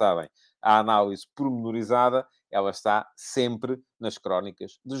 porque já sabem, a análise pormenorizada, ela está sempre nas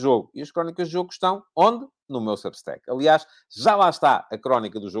crónicas de jogo. E as crónicas de jogo estão onde? No meu Substack. Aliás, já lá está a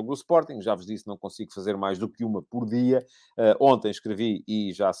crónica do jogo do Sporting. Já vos disse, não consigo fazer mais do que uma por dia. Ontem escrevi,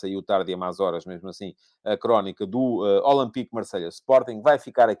 e já saiu tarde e a más horas, mesmo assim, a crónica do Olympique Marselha Sporting. Vai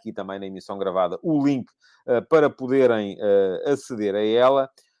ficar aqui também na emissão gravada o link para poderem aceder a ela.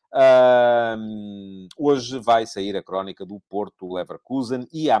 Hoje vai sair a crónica do Porto Leverkusen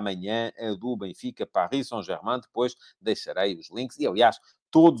e amanhã a do Benfica Paris Saint-Germain. Depois deixarei os links e, aliás,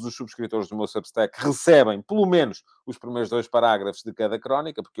 todos os subscritores do meu Substack recebem pelo menos os primeiros 2 parágrafos de cada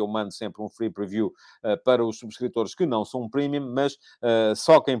crónica, porque eu mando sempre um free preview para os subscritores que não são premium, mas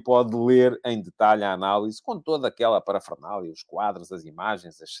só quem pode ler em detalhe a análise, com toda aquela parafernália, os quadros, as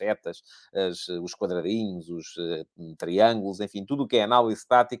imagens, as setas, os quadradinhos, os triângulos, enfim, tudo o que é análise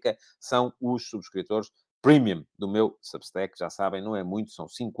tática, são os subscritores premium do meu Substack. Já sabem, não é muito, são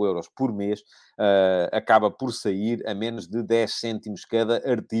 5 € por mês. Acaba por sair a menos de 10 cêntimos cada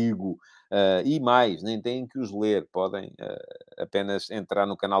artigo. E mais, nem têm que os ler, podem apenas entrar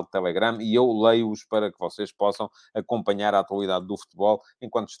no canal de Telegram e eu leio-os para que vocês possam acompanhar a atualidade do futebol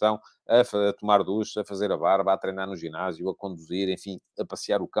enquanto estão a tomar duche, a fazer a barba, a treinar no ginásio, a conduzir, enfim, a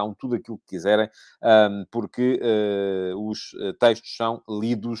passear o cão, tudo aquilo que quiserem, porque os textos são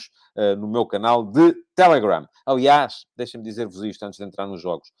lidos no meu canal de Telegram. Aliás, deixem-me dizer-vos isto antes de entrar nos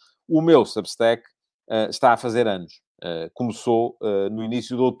jogos. O meu Substack está a fazer anos. Começou no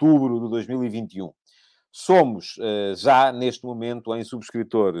início de outubro de 2021. Somos, já neste momento, em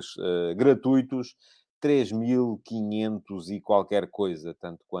subscritores gratuitos, 3.500 e qualquer coisa,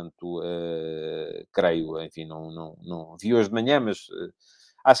 tanto quanto creio. Enfim, não vi hoje de manhã, mas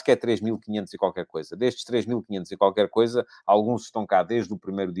acho que é 3.500 e qualquer coisa. Destes 3.500 e qualquer coisa, alguns estão cá desde o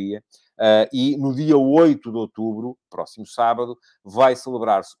primeiro dia, e no dia 8 de outubro, próximo sábado, vai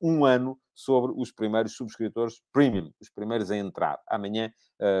celebrar-se um ano sobre os primeiros subscritores premium, os primeiros a entrar. Amanhã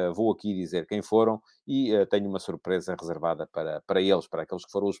vou aqui dizer quem foram e tenho uma surpresa reservada para eles, para aqueles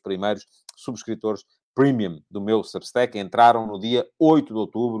que foram os primeiros subscritores premium do meu Substack. Entraram no dia 8 de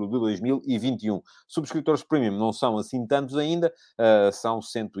outubro de 2021. Subscritores premium não são assim tantos ainda, são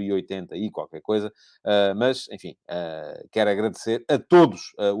 180 e qualquer coisa, mas, enfim, quero agradecer a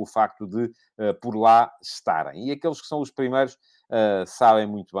todos o facto de por lá estarem. E aqueles que são os primeiros sabem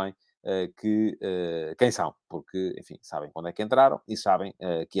muito bem quem são, porque, enfim, sabem quando é que entraram e sabem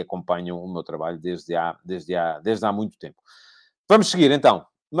que acompanham o meu trabalho desde há muito tempo. Vamos seguir, então.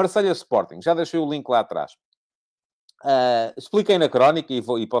 Marselha Sporting. Já deixei o link lá atrás. Expliquei na crónica,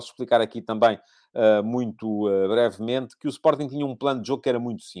 e posso explicar aqui também muito brevemente, que o Sporting tinha um plano de jogo que era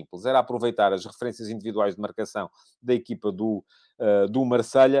muito simples. Era aproveitar as referências individuais de marcação da equipa do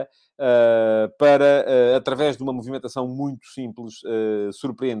Marselha para, através de uma movimentação muito simples,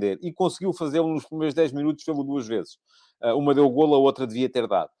 surpreender. E conseguiu fazê-lo nos primeiros 10 minutos, fez-lo duas vezes. Uma deu golo, a outra devia ter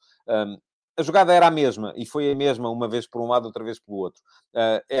dado. A jogada era a mesma, e foi a mesma, uma vez por um lado, outra vez pelo outro.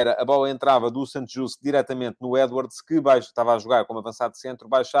 A bola entrava do Santos Justo diretamente no Edwards, que estava a jogar como avançado de centro,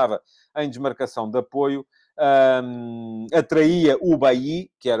 baixava em desmarcação de apoio, atraía o Bailly,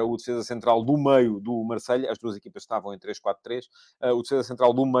 que era o defesa central do meio do Marselha. As duas equipas estavam em 3-4-3. O defesa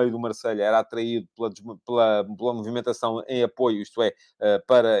central do meio do Marselha era atraído pela movimentação em apoio, isto é,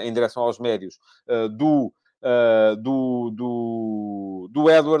 em direção aos médios, do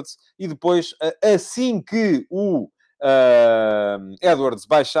Edwards, e depois, assim que o Edwards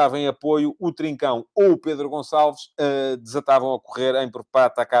baixava em apoio, o Trincão ou o Pedro Gonçalves desatavam a correr para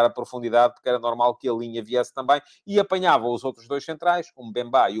atacar a profundidade, porque era normal que a linha viesse também, e apanhavam os outros dois centrais, o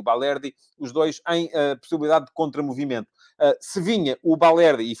Mbemba e o Balerdi, os dois em possibilidade de contramovimento. Se vinha o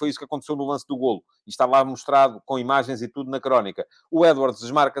Balerdi, e foi isso que aconteceu no lance do golo, e está lá mostrado com imagens e tudo na crónica, o Edwards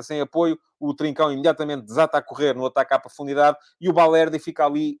desmarca sem apoio, o Trincão imediatamente desata a correr no ataque à profundidade, e o Balerdi fica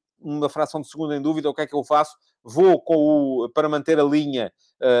ali uma fração de segundo em dúvida: o que é que eu faço? Vou para manter a linha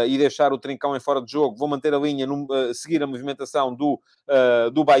e deixar o Trincão em fora de jogo, vou manter a linha, seguir a movimentação do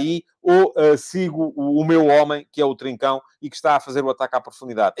Bailly, ou sigo o meu homem, que é o Trincão, e que está a fazer o ataque à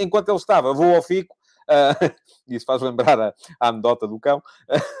profundidade. Enquanto ele estava, vou ao fico. Isso faz lembrar a anedota do cão.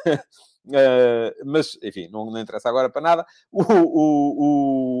 Mas, enfim, não interessa agora para nada.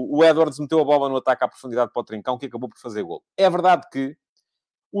 O Edwards meteu a bola no ataque à profundidade para o Trincão, que acabou por fazer gol. É verdade que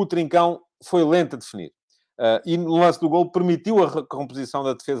o Trincão foi lento a definir. E no lance do gol permitiu a recomposição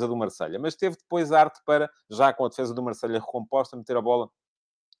da defesa do Marselha, mas teve depois arte para, já com a defesa do Marselha recomposta, meter a bola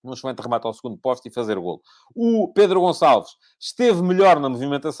num excelente remate ao segundo posto e fazer o golo. O Pedro Gonçalves esteve melhor na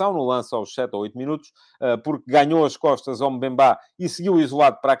movimentação, no lance aos 7 ou 8 minutos, porque ganhou as costas ao Mbemba e seguiu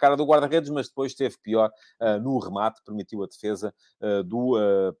isolado para a cara do guarda-redes, mas depois esteve pior no remate, permitiu a defesa do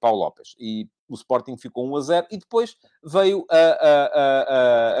Paulo Lopes. E o Sporting ficou 1-0, e depois veio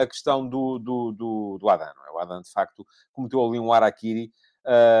a questão do Adam. Não é? O Adam, de facto, cometeu ali um harakiri.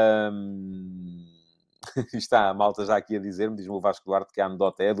 Está a malta já aqui a dizer-me, diz-me o Vasco Duarte, que a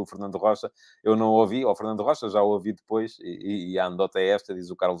anedota é do Fernando Rocha. Eu não ouvi, ao Fernando Rocha já o ouvi depois, e a anedota é esta,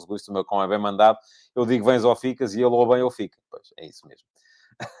 diz o Carlos Gusto: o meu cão é bem mandado, eu digo vens ou ficas, e ele ou bem ou fica. Pois, é isso mesmo.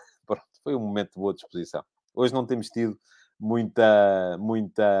 Pronto, foi um momento de boa disposição. Hoje não temos tido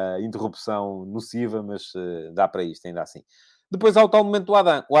muita interrupção nociva, mas dá para isto, ainda assim. Depois há o tal momento do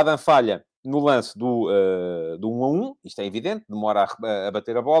Adam. O Adam falha no lance do 1-1, isto é evidente, demora a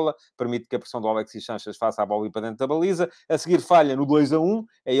bater a bola, permite que a pressão do Alexis Sanches faça a bola ir para dentro da baliza. A seguir falha no 2-1,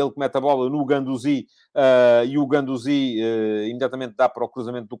 é ele que mete a bola no Guendouzi, e o Guendouzi imediatamente dá para o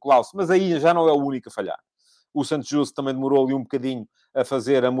cruzamento do Klaus, mas aí já não é o único a falhar. O Santos Justo também demorou ali um bocadinho a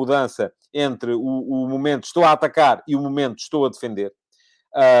fazer a mudança entre o momento estou a atacar e o momento estou a defender.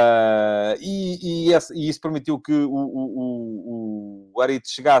 E isso permitiu que o Arit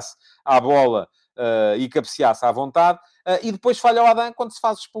chegasse à bola e cabeceasse à vontade. E depois falha o Adam quando se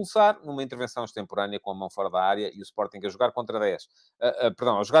faz expulsar numa intervenção extemporânea com a mão fora da área, e o Sporting a jogar contra 10.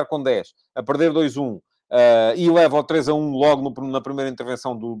 A jogar com 10, a perder 2-1. E leva ao 3-1 logo na primeira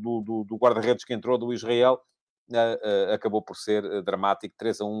intervenção do guarda-redes que entrou, do Israel. Acabou por ser dramático,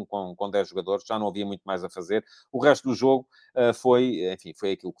 3-1 com 10 jogadores, já não havia muito mais a fazer. O resto do jogo foi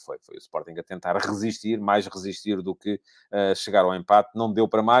aquilo que foi. Foi o Sporting a tentar resistir, mais resistir do que chegar ao empate. Não deu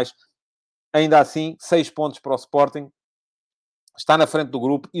para mais. Ainda assim, 6 pontos para o Sporting. Está na frente do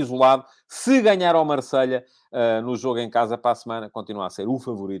grupo, isolado. Se ganhar ao Marselha no jogo em casa para a semana, continua a ser o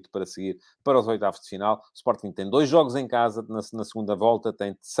favorito para seguir para os oitavos de final. O Sporting tem 2 jogos em casa na segunda volta,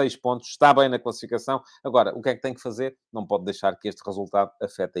 tem 6 pontos, está bem na classificação. Agora, o que é que tem que fazer? Não pode deixar que este resultado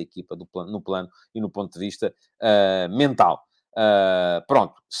afete a equipa no plano e no ponto de vista mental.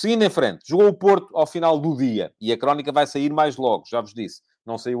 Pronto, seguindo em frente, jogou o Porto ao final do dia, e a crónica vai sair mais logo, já vos disse.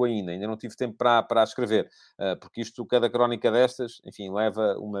 Não saiu ainda não tive tempo para escrever, porque isto, cada crónica destas, enfim,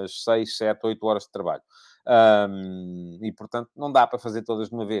 leva umas 6, 7, 8 horas de trabalho. E, portanto, não dá para fazer todas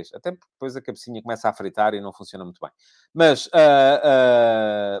de uma vez. Até porque depois a cabecinha começa a fritar e não funciona muito bem. Mas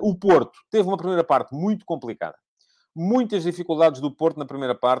o Porto teve uma primeira parte muito complicada. Muitas dificuldades do Porto na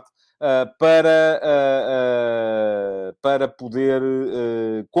primeira parte para poder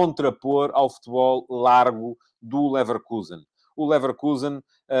contrapor ao futebol largo do Leverkusen. O Leverkusen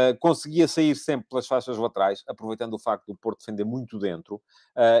conseguia sair sempre pelas faixas laterais, aproveitando o facto do Porto defender muito dentro,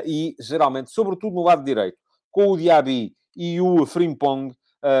 e geralmente, sobretudo no lado direito, com o Diaby e o Frimpong,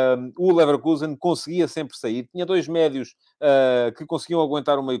 o Leverkusen conseguia sempre sair. Tinha dois médios que conseguiam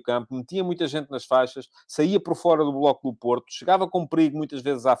aguentar o meio-campo, metia muita gente nas faixas, saía por fora do bloco do Porto, chegava com perigo muitas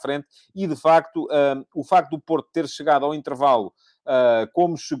vezes à frente e, de facto, o facto do Porto ter chegado ao intervalo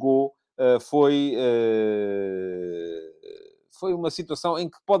como chegou foi uma situação em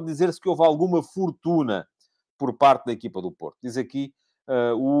que pode dizer-se que houve alguma fortuna por parte da equipa do Porto. Diz aqui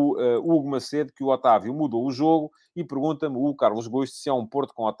o Hugo Macedo que o Otávio mudou o jogo e pergunta-me o Carlos Gosto se é um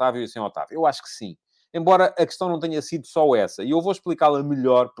Porto com Otávio e sem Otávio. Eu acho que sim. Embora a questão não tenha sido só essa. E eu vou explicá-la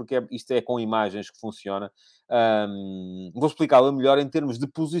melhor, porque isto é com imagens que funciona. Vou explicá-la melhor em termos de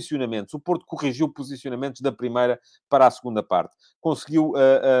posicionamentos. O Porto corrigiu posicionamentos da primeira para a segunda parte. Conseguiu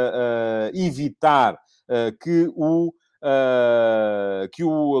evitar que o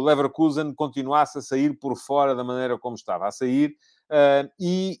Leverkusen continuasse a sair por fora da maneira como estava a sair.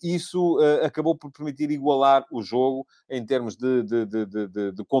 E isso acabou por permitir igualar o jogo em termos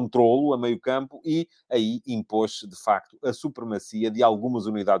de controlo a meio campo e aí impôs-se, de facto, a supremacia de algumas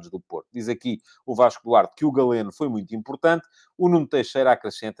unidades do Porto. Diz aqui o Vasco Duarte que o Galeno foi muito importante. O Nuno Teixeira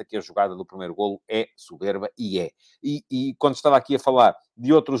acrescenta que a jogada do primeiro golo é soberba e é. E quando estava aqui a falar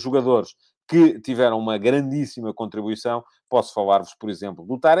de outros jogadores que tiveram uma grandíssima contribuição, posso falar-vos, por exemplo,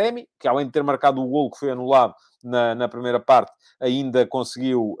 do Taremi, que além de ter marcado o golo que foi anulado na primeira parte, ainda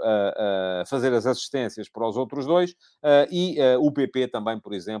conseguiu fazer as assistências para os outros dois, e o PP também,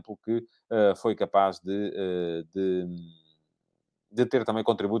 por exemplo, que foi capaz de ter também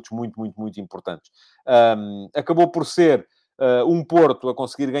contributos muito, muito, muito importantes. Acabou por ser um Porto a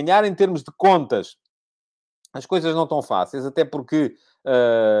conseguir ganhar. Em termos de contas, as coisas não estão fáceis, até porque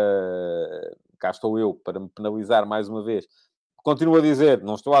cá estou eu para me penalizar mais uma vez. Continuo a dizer,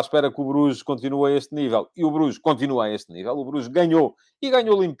 não estou à espera que o Bruges continue a este nível. E o Bruges continua a este nível. O Bruges ganhou, e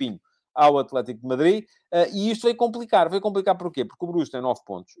ganhou limpinho, ao Atlético de Madrid. E isto vai complicar. Vai complicar porquê? Porque o Bruges tem 9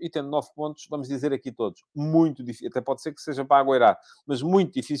 pontos. E tendo 9 pontos, vamos dizer aqui todos, muito difícil. Até pode ser que seja para agueirar. Mas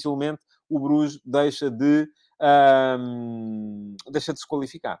muito dificilmente o Bruges deixa de se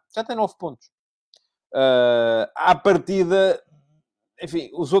qualificar. Já tem 9 pontos. À partida,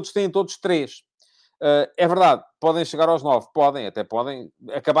 enfim, os outros têm todos 3. É verdade, podem chegar aos 9, até podem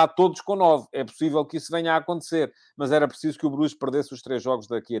acabar todos com 9. É possível que isso venha a acontecer, mas era preciso que o Bruges perdesse os 3 jogos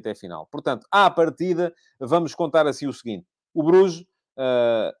daqui até a final. Portanto, à partida, vamos contar assim o seguinte: o Bruges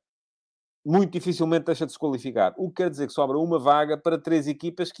muito dificilmente deixa de se qualificar, o que quer dizer que sobra uma vaga para 3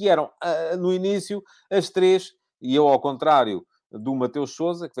 equipas que eram, no início, as 3, e eu, ao contrário do Mateus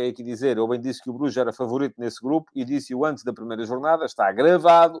Sousa, que veio aqui dizer, eu bem disse que o Bruges era favorito nesse grupo, e disse-o antes da primeira jornada, está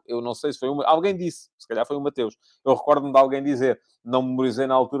gravado, eu não sei se foi alguém disse, se calhar foi o Mateus, eu recordo-me de alguém dizer, não memorizei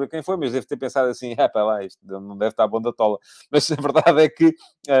na altura quem foi, mas devo ter pensado assim, pá lá, isto não deve estar bom da tola, mas a verdade é que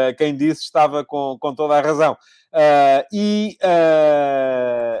quem disse estava com toda a razão.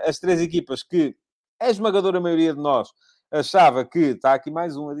 As 3 equipas que a esmagadora maioria de nós achava que, está aqui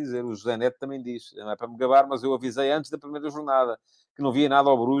mais um a dizer, o José Neto também diz, não é para me gabar, mas eu avisei antes da primeira jornada que não via nada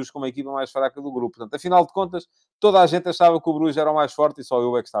ao Bruges como a equipa mais fraca do grupo. Portanto, afinal de contas, toda a gente achava que o Bruges era o mais forte e só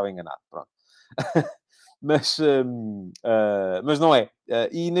eu é que estava enganado. Pronto. mas não é.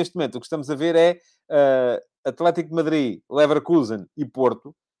 E neste momento o que estamos a ver é Atlético de Madrid, Leverkusen e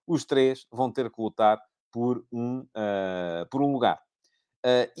Porto, os 3 vão ter que lutar por um lugar.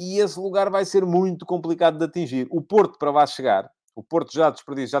 E esse lugar vai ser muito complicado de atingir. O Porto, para lá chegar, o Porto já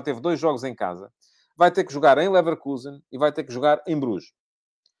desperdício, já teve 2 jogos em casa, vai ter que jogar em Leverkusen e vai ter que jogar em Bruges.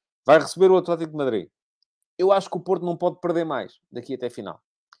 Vai receber o Atlético de Madrid. Eu acho que o Porto não pode perder mais daqui até a final.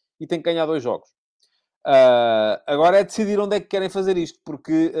 E tem que ganhar 2 jogos. Agora é decidir onde é que querem fazer isto,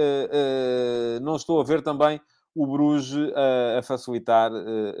 porque não estou a ver também o Bruges a facilitar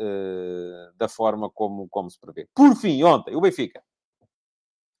da forma como se prevê. Por fim, ontem, o Benfica.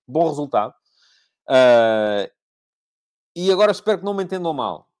 Bom resultado. E agora espero que não me entendam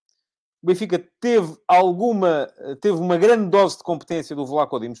mal. O Benfica teve uma grande dose de competência do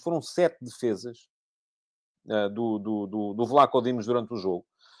Vlaco Dimos. Foram 7 defesas. do Vlaco Dimos durante o jogo.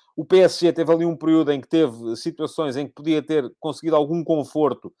 O PSG teve ali um período em que teve situações em que podia ter conseguido algum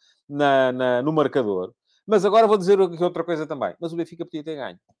conforto no marcador. Mas agora vou dizer aqui outra coisa também. Mas o Benfica podia ter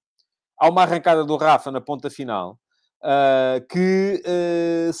ganho. Há uma arrancada do Rafa na ponta final, que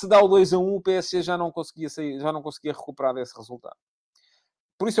se dá o 2-1, o PSG já não conseguia sair, já não conseguia recuperar desse resultado.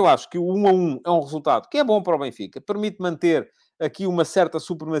 Por isso eu acho que o 1-1 é um resultado que é bom para o Benfica, permite manter aqui uma certa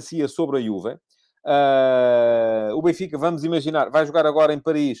supremacia sobre a Juve. O Benfica, vamos imaginar, vai jogar agora em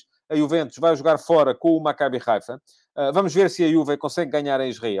Paris, a Juventus vai jogar fora com o Maccabi Haifa. Vamos ver se a Juve consegue ganhar em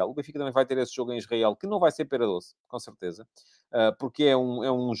Israel. O Benfica também vai ter esse jogo em Israel, que não vai ser pera doce, com certeza. Porque é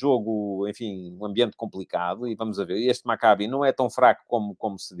um jogo, enfim, um ambiente complicado. E vamos a ver, este Maccabi não é tão fraco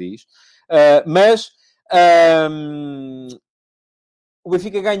como se diz. Mas o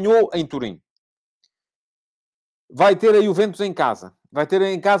Benfica ganhou em Turim. Vai ter a Juventus em casa. Vai ter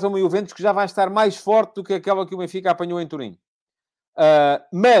em casa uma Juventus que já vai estar mais forte do que aquela que o Benfica apanhou em Turim.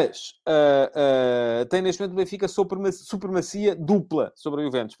 Mas tem neste momento o Benfica supremacia dupla sobre a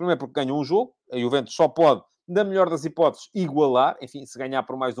Juventus. Primeiro porque ganhou um jogo. A Juventus só pode, na melhor das hipóteses, igualar. Enfim, se ganhar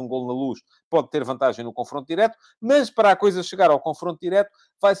por mais um gol na Luz, pode ter vantagem no confronto direto. Mas para a coisa chegar ao confronto direto,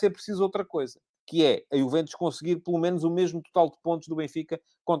 vai ser preciso outra coisa. Que é a Juventus conseguir pelo menos o mesmo total de pontos do Benfica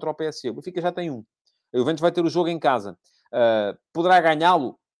contra o PSG. O Benfica já tem um. A Juventus vai ter o jogo em casa. Poderá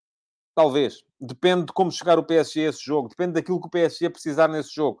ganhá-lo? Talvez. Depende de como chegar o PSG a esse jogo. Depende daquilo que o PSG precisar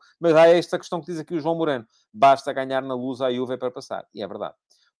nesse jogo. Mas há esta questão que diz aqui o João Moreno. Basta ganhar na Luz à Juve para passar. E é verdade.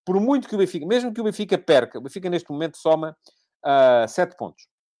 Por muito que o Benfica... Mesmo que o Benfica perca, o Benfica neste momento soma 7 pontos.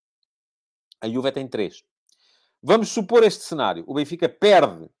 A Juve tem 3. Vamos supor este cenário. O Benfica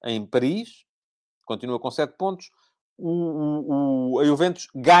perde em Paris. Continua com 7 pontos. A Juventus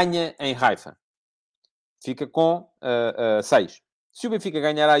ganha em Haifa. Fica com 6. Se o Benfica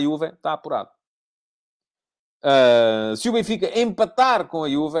ganhar a Juve, está apurado. Se o Benfica empatar com a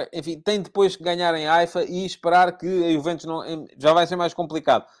Juve, enfim, tem depois que ganhar em Haifa e esperar que a Juventus não... Já vai ser mais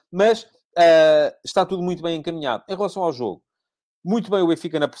complicado. Mas está tudo muito bem encaminhado. Em relação ao jogo, muito bem o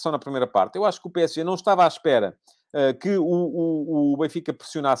Benfica na pressão na primeira parte. Eu acho que o PSG não estava à espera que o Benfica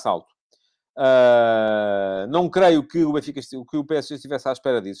pressionasse alto. Não creio que o PSG estivesse à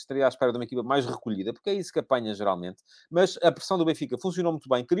espera disso. Estaria à espera de uma equipa mais recolhida, porque é isso que apanha geralmente. Mas a pressão do Benfica funcionou muito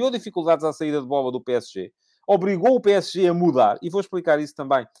bem. Criou dificuldades à saída de bola do PSG. Obrigou o PSG a mudar. E vou explicar isso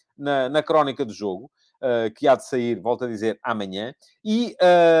também na crónica do jogo, que há de sair, volto a dizer, amanhã. E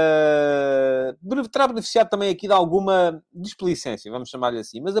terá beneficiado também aqui de alguma displicência, vamos chamar-lhe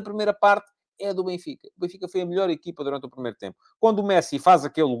assim. Mas a primeira parte é do Benfica. O Benfica foi a melhor equipa durante o primeiro tempo. Quando o Messi faz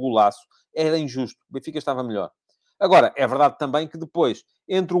aquele golaço, era injusto. O Benfica estava melhor. Agora, é verdade também que depois,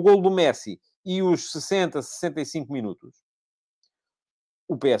 entre o gol do Messi e os 60, 65 minutos,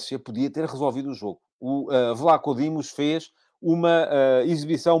 o PSG podia ter resolvido o jogo. O Vlaco Dimos fez uma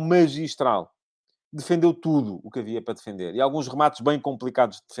exibição magistral. Defendeu tudo o que havia para defender. E alguns remates bem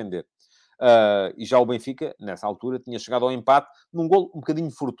complicados de defender. E já o Benfica, nessa altura, tinha chegado ao empate num gol um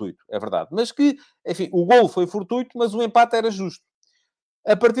bocadinho fortuito, é verdade. Mas que, enfim, o gol foi fortuito, mas o empate era justo.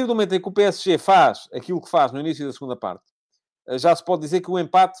 A partir do momento em que o PSG faz aquilo que faz no início da segunda parte, já se pode dizer que o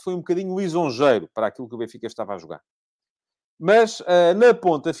empate foi um bocadinho lisonjeiro para aquilo que o Benfica estava a jogar. Mas, na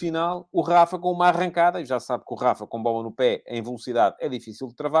ponta final, o Rafa com uma arrancada, e já sabe que o Rafa com bola no pé, em velocidade, é difícil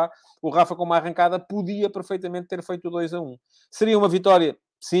de travar, o Rafa com uma arrancada podia perfeitamente ter feito o 2-1. Seria uma vitória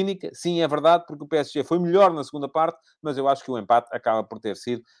cínica, sim, é verdade, porque o PSG foi melhor na segunda parte, mas eu acho que o empate acaba por ter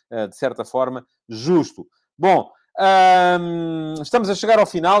sido, de certa forma, justo. Bom, estamos a chegar ao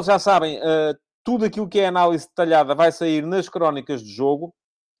final, já sabem, tudo aquilo que é análise detalhada vai sair nas crónicas de jogo.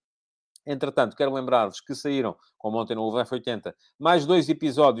 Entretanto, quero lembrar-vos que saíram, como ontem não houve F80, mais 2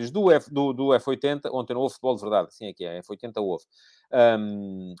 episódios do F80. Ontem não houve futebol de verdade, sim, aqui é F80 houve.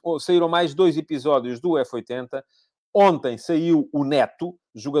 Saíram mais 2 episódios do F80. Ontem saiu o Neto,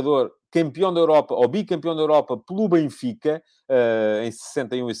 jogador campeão da Europa, ou bicampeão da Europa, pelo Benfica, em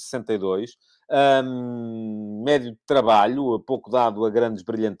 61 e 62. Médio de trabalho, pouco dado a grandes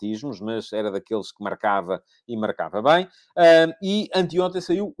brilhantismos, mas era daqueles que marcava e marcava bem. E anteontem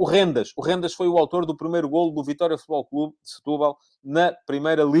saiu o Rendas. O Rendas foi o autor do primeiro golo do Vitória Futebol Clube de Setúbal na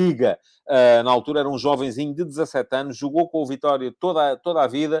Primeira Liga. Na altura era um jovenzinho de 17 anos, jogou com o Vitória toda a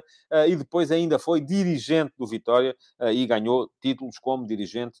vida e depois ainda foi dirigente do Vitória e ganhou títulos como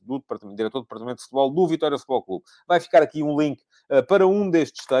dirigente do diretor do Departamento de Futebol do Vitória Futebol Clube. Vai ficar aqui um link para um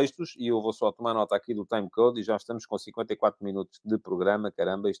destes textos, e eu vou só tomar nota aqui do timecode, e já estamos com 54 minutos de programa.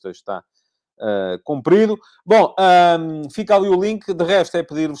 Caramba, isto hoje está comprido. Bom, fica ali o link. De resto, é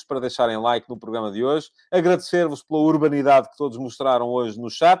pedir-vos para deixarem like no programa de hoje. Agradecer-vos pela urbanidade que todos mostraram hoje no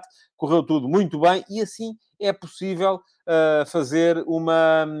chat. Correu tudo muito bem. E assim é possível fazer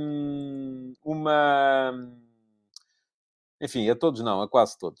enfim, a todos não, a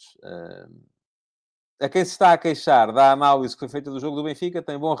quase todos. A quem se está a queixar da análise que foi feita do jogo do Benfica,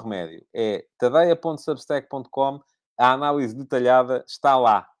 tem bom remédio. É tadeia.substack.com, a análise detalhada está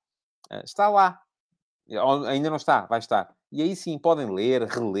lá. Está lá. Ainda não está, vai estar. E aí sim, podem ler,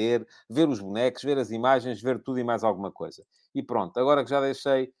 reler, ver os bonecos, ver as imagens, ver tudo e mais alguma coisa. E pronto, agora que já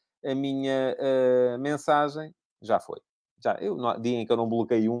deixei a minha mensagem, já foi. Dia em que eu não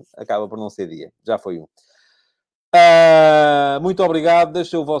bloqueei um, acaba por não ser dia. Já foi um. Muito obrigado.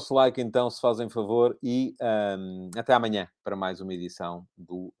 Deixem o vosso like, então, se fazem favor. E até amanhã para mais uma edição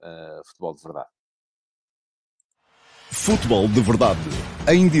do Futebol de Verdade. Futebol de Verdade.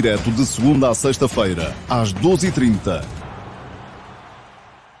 Em direto de segunda a sexta-feira, às 12h30.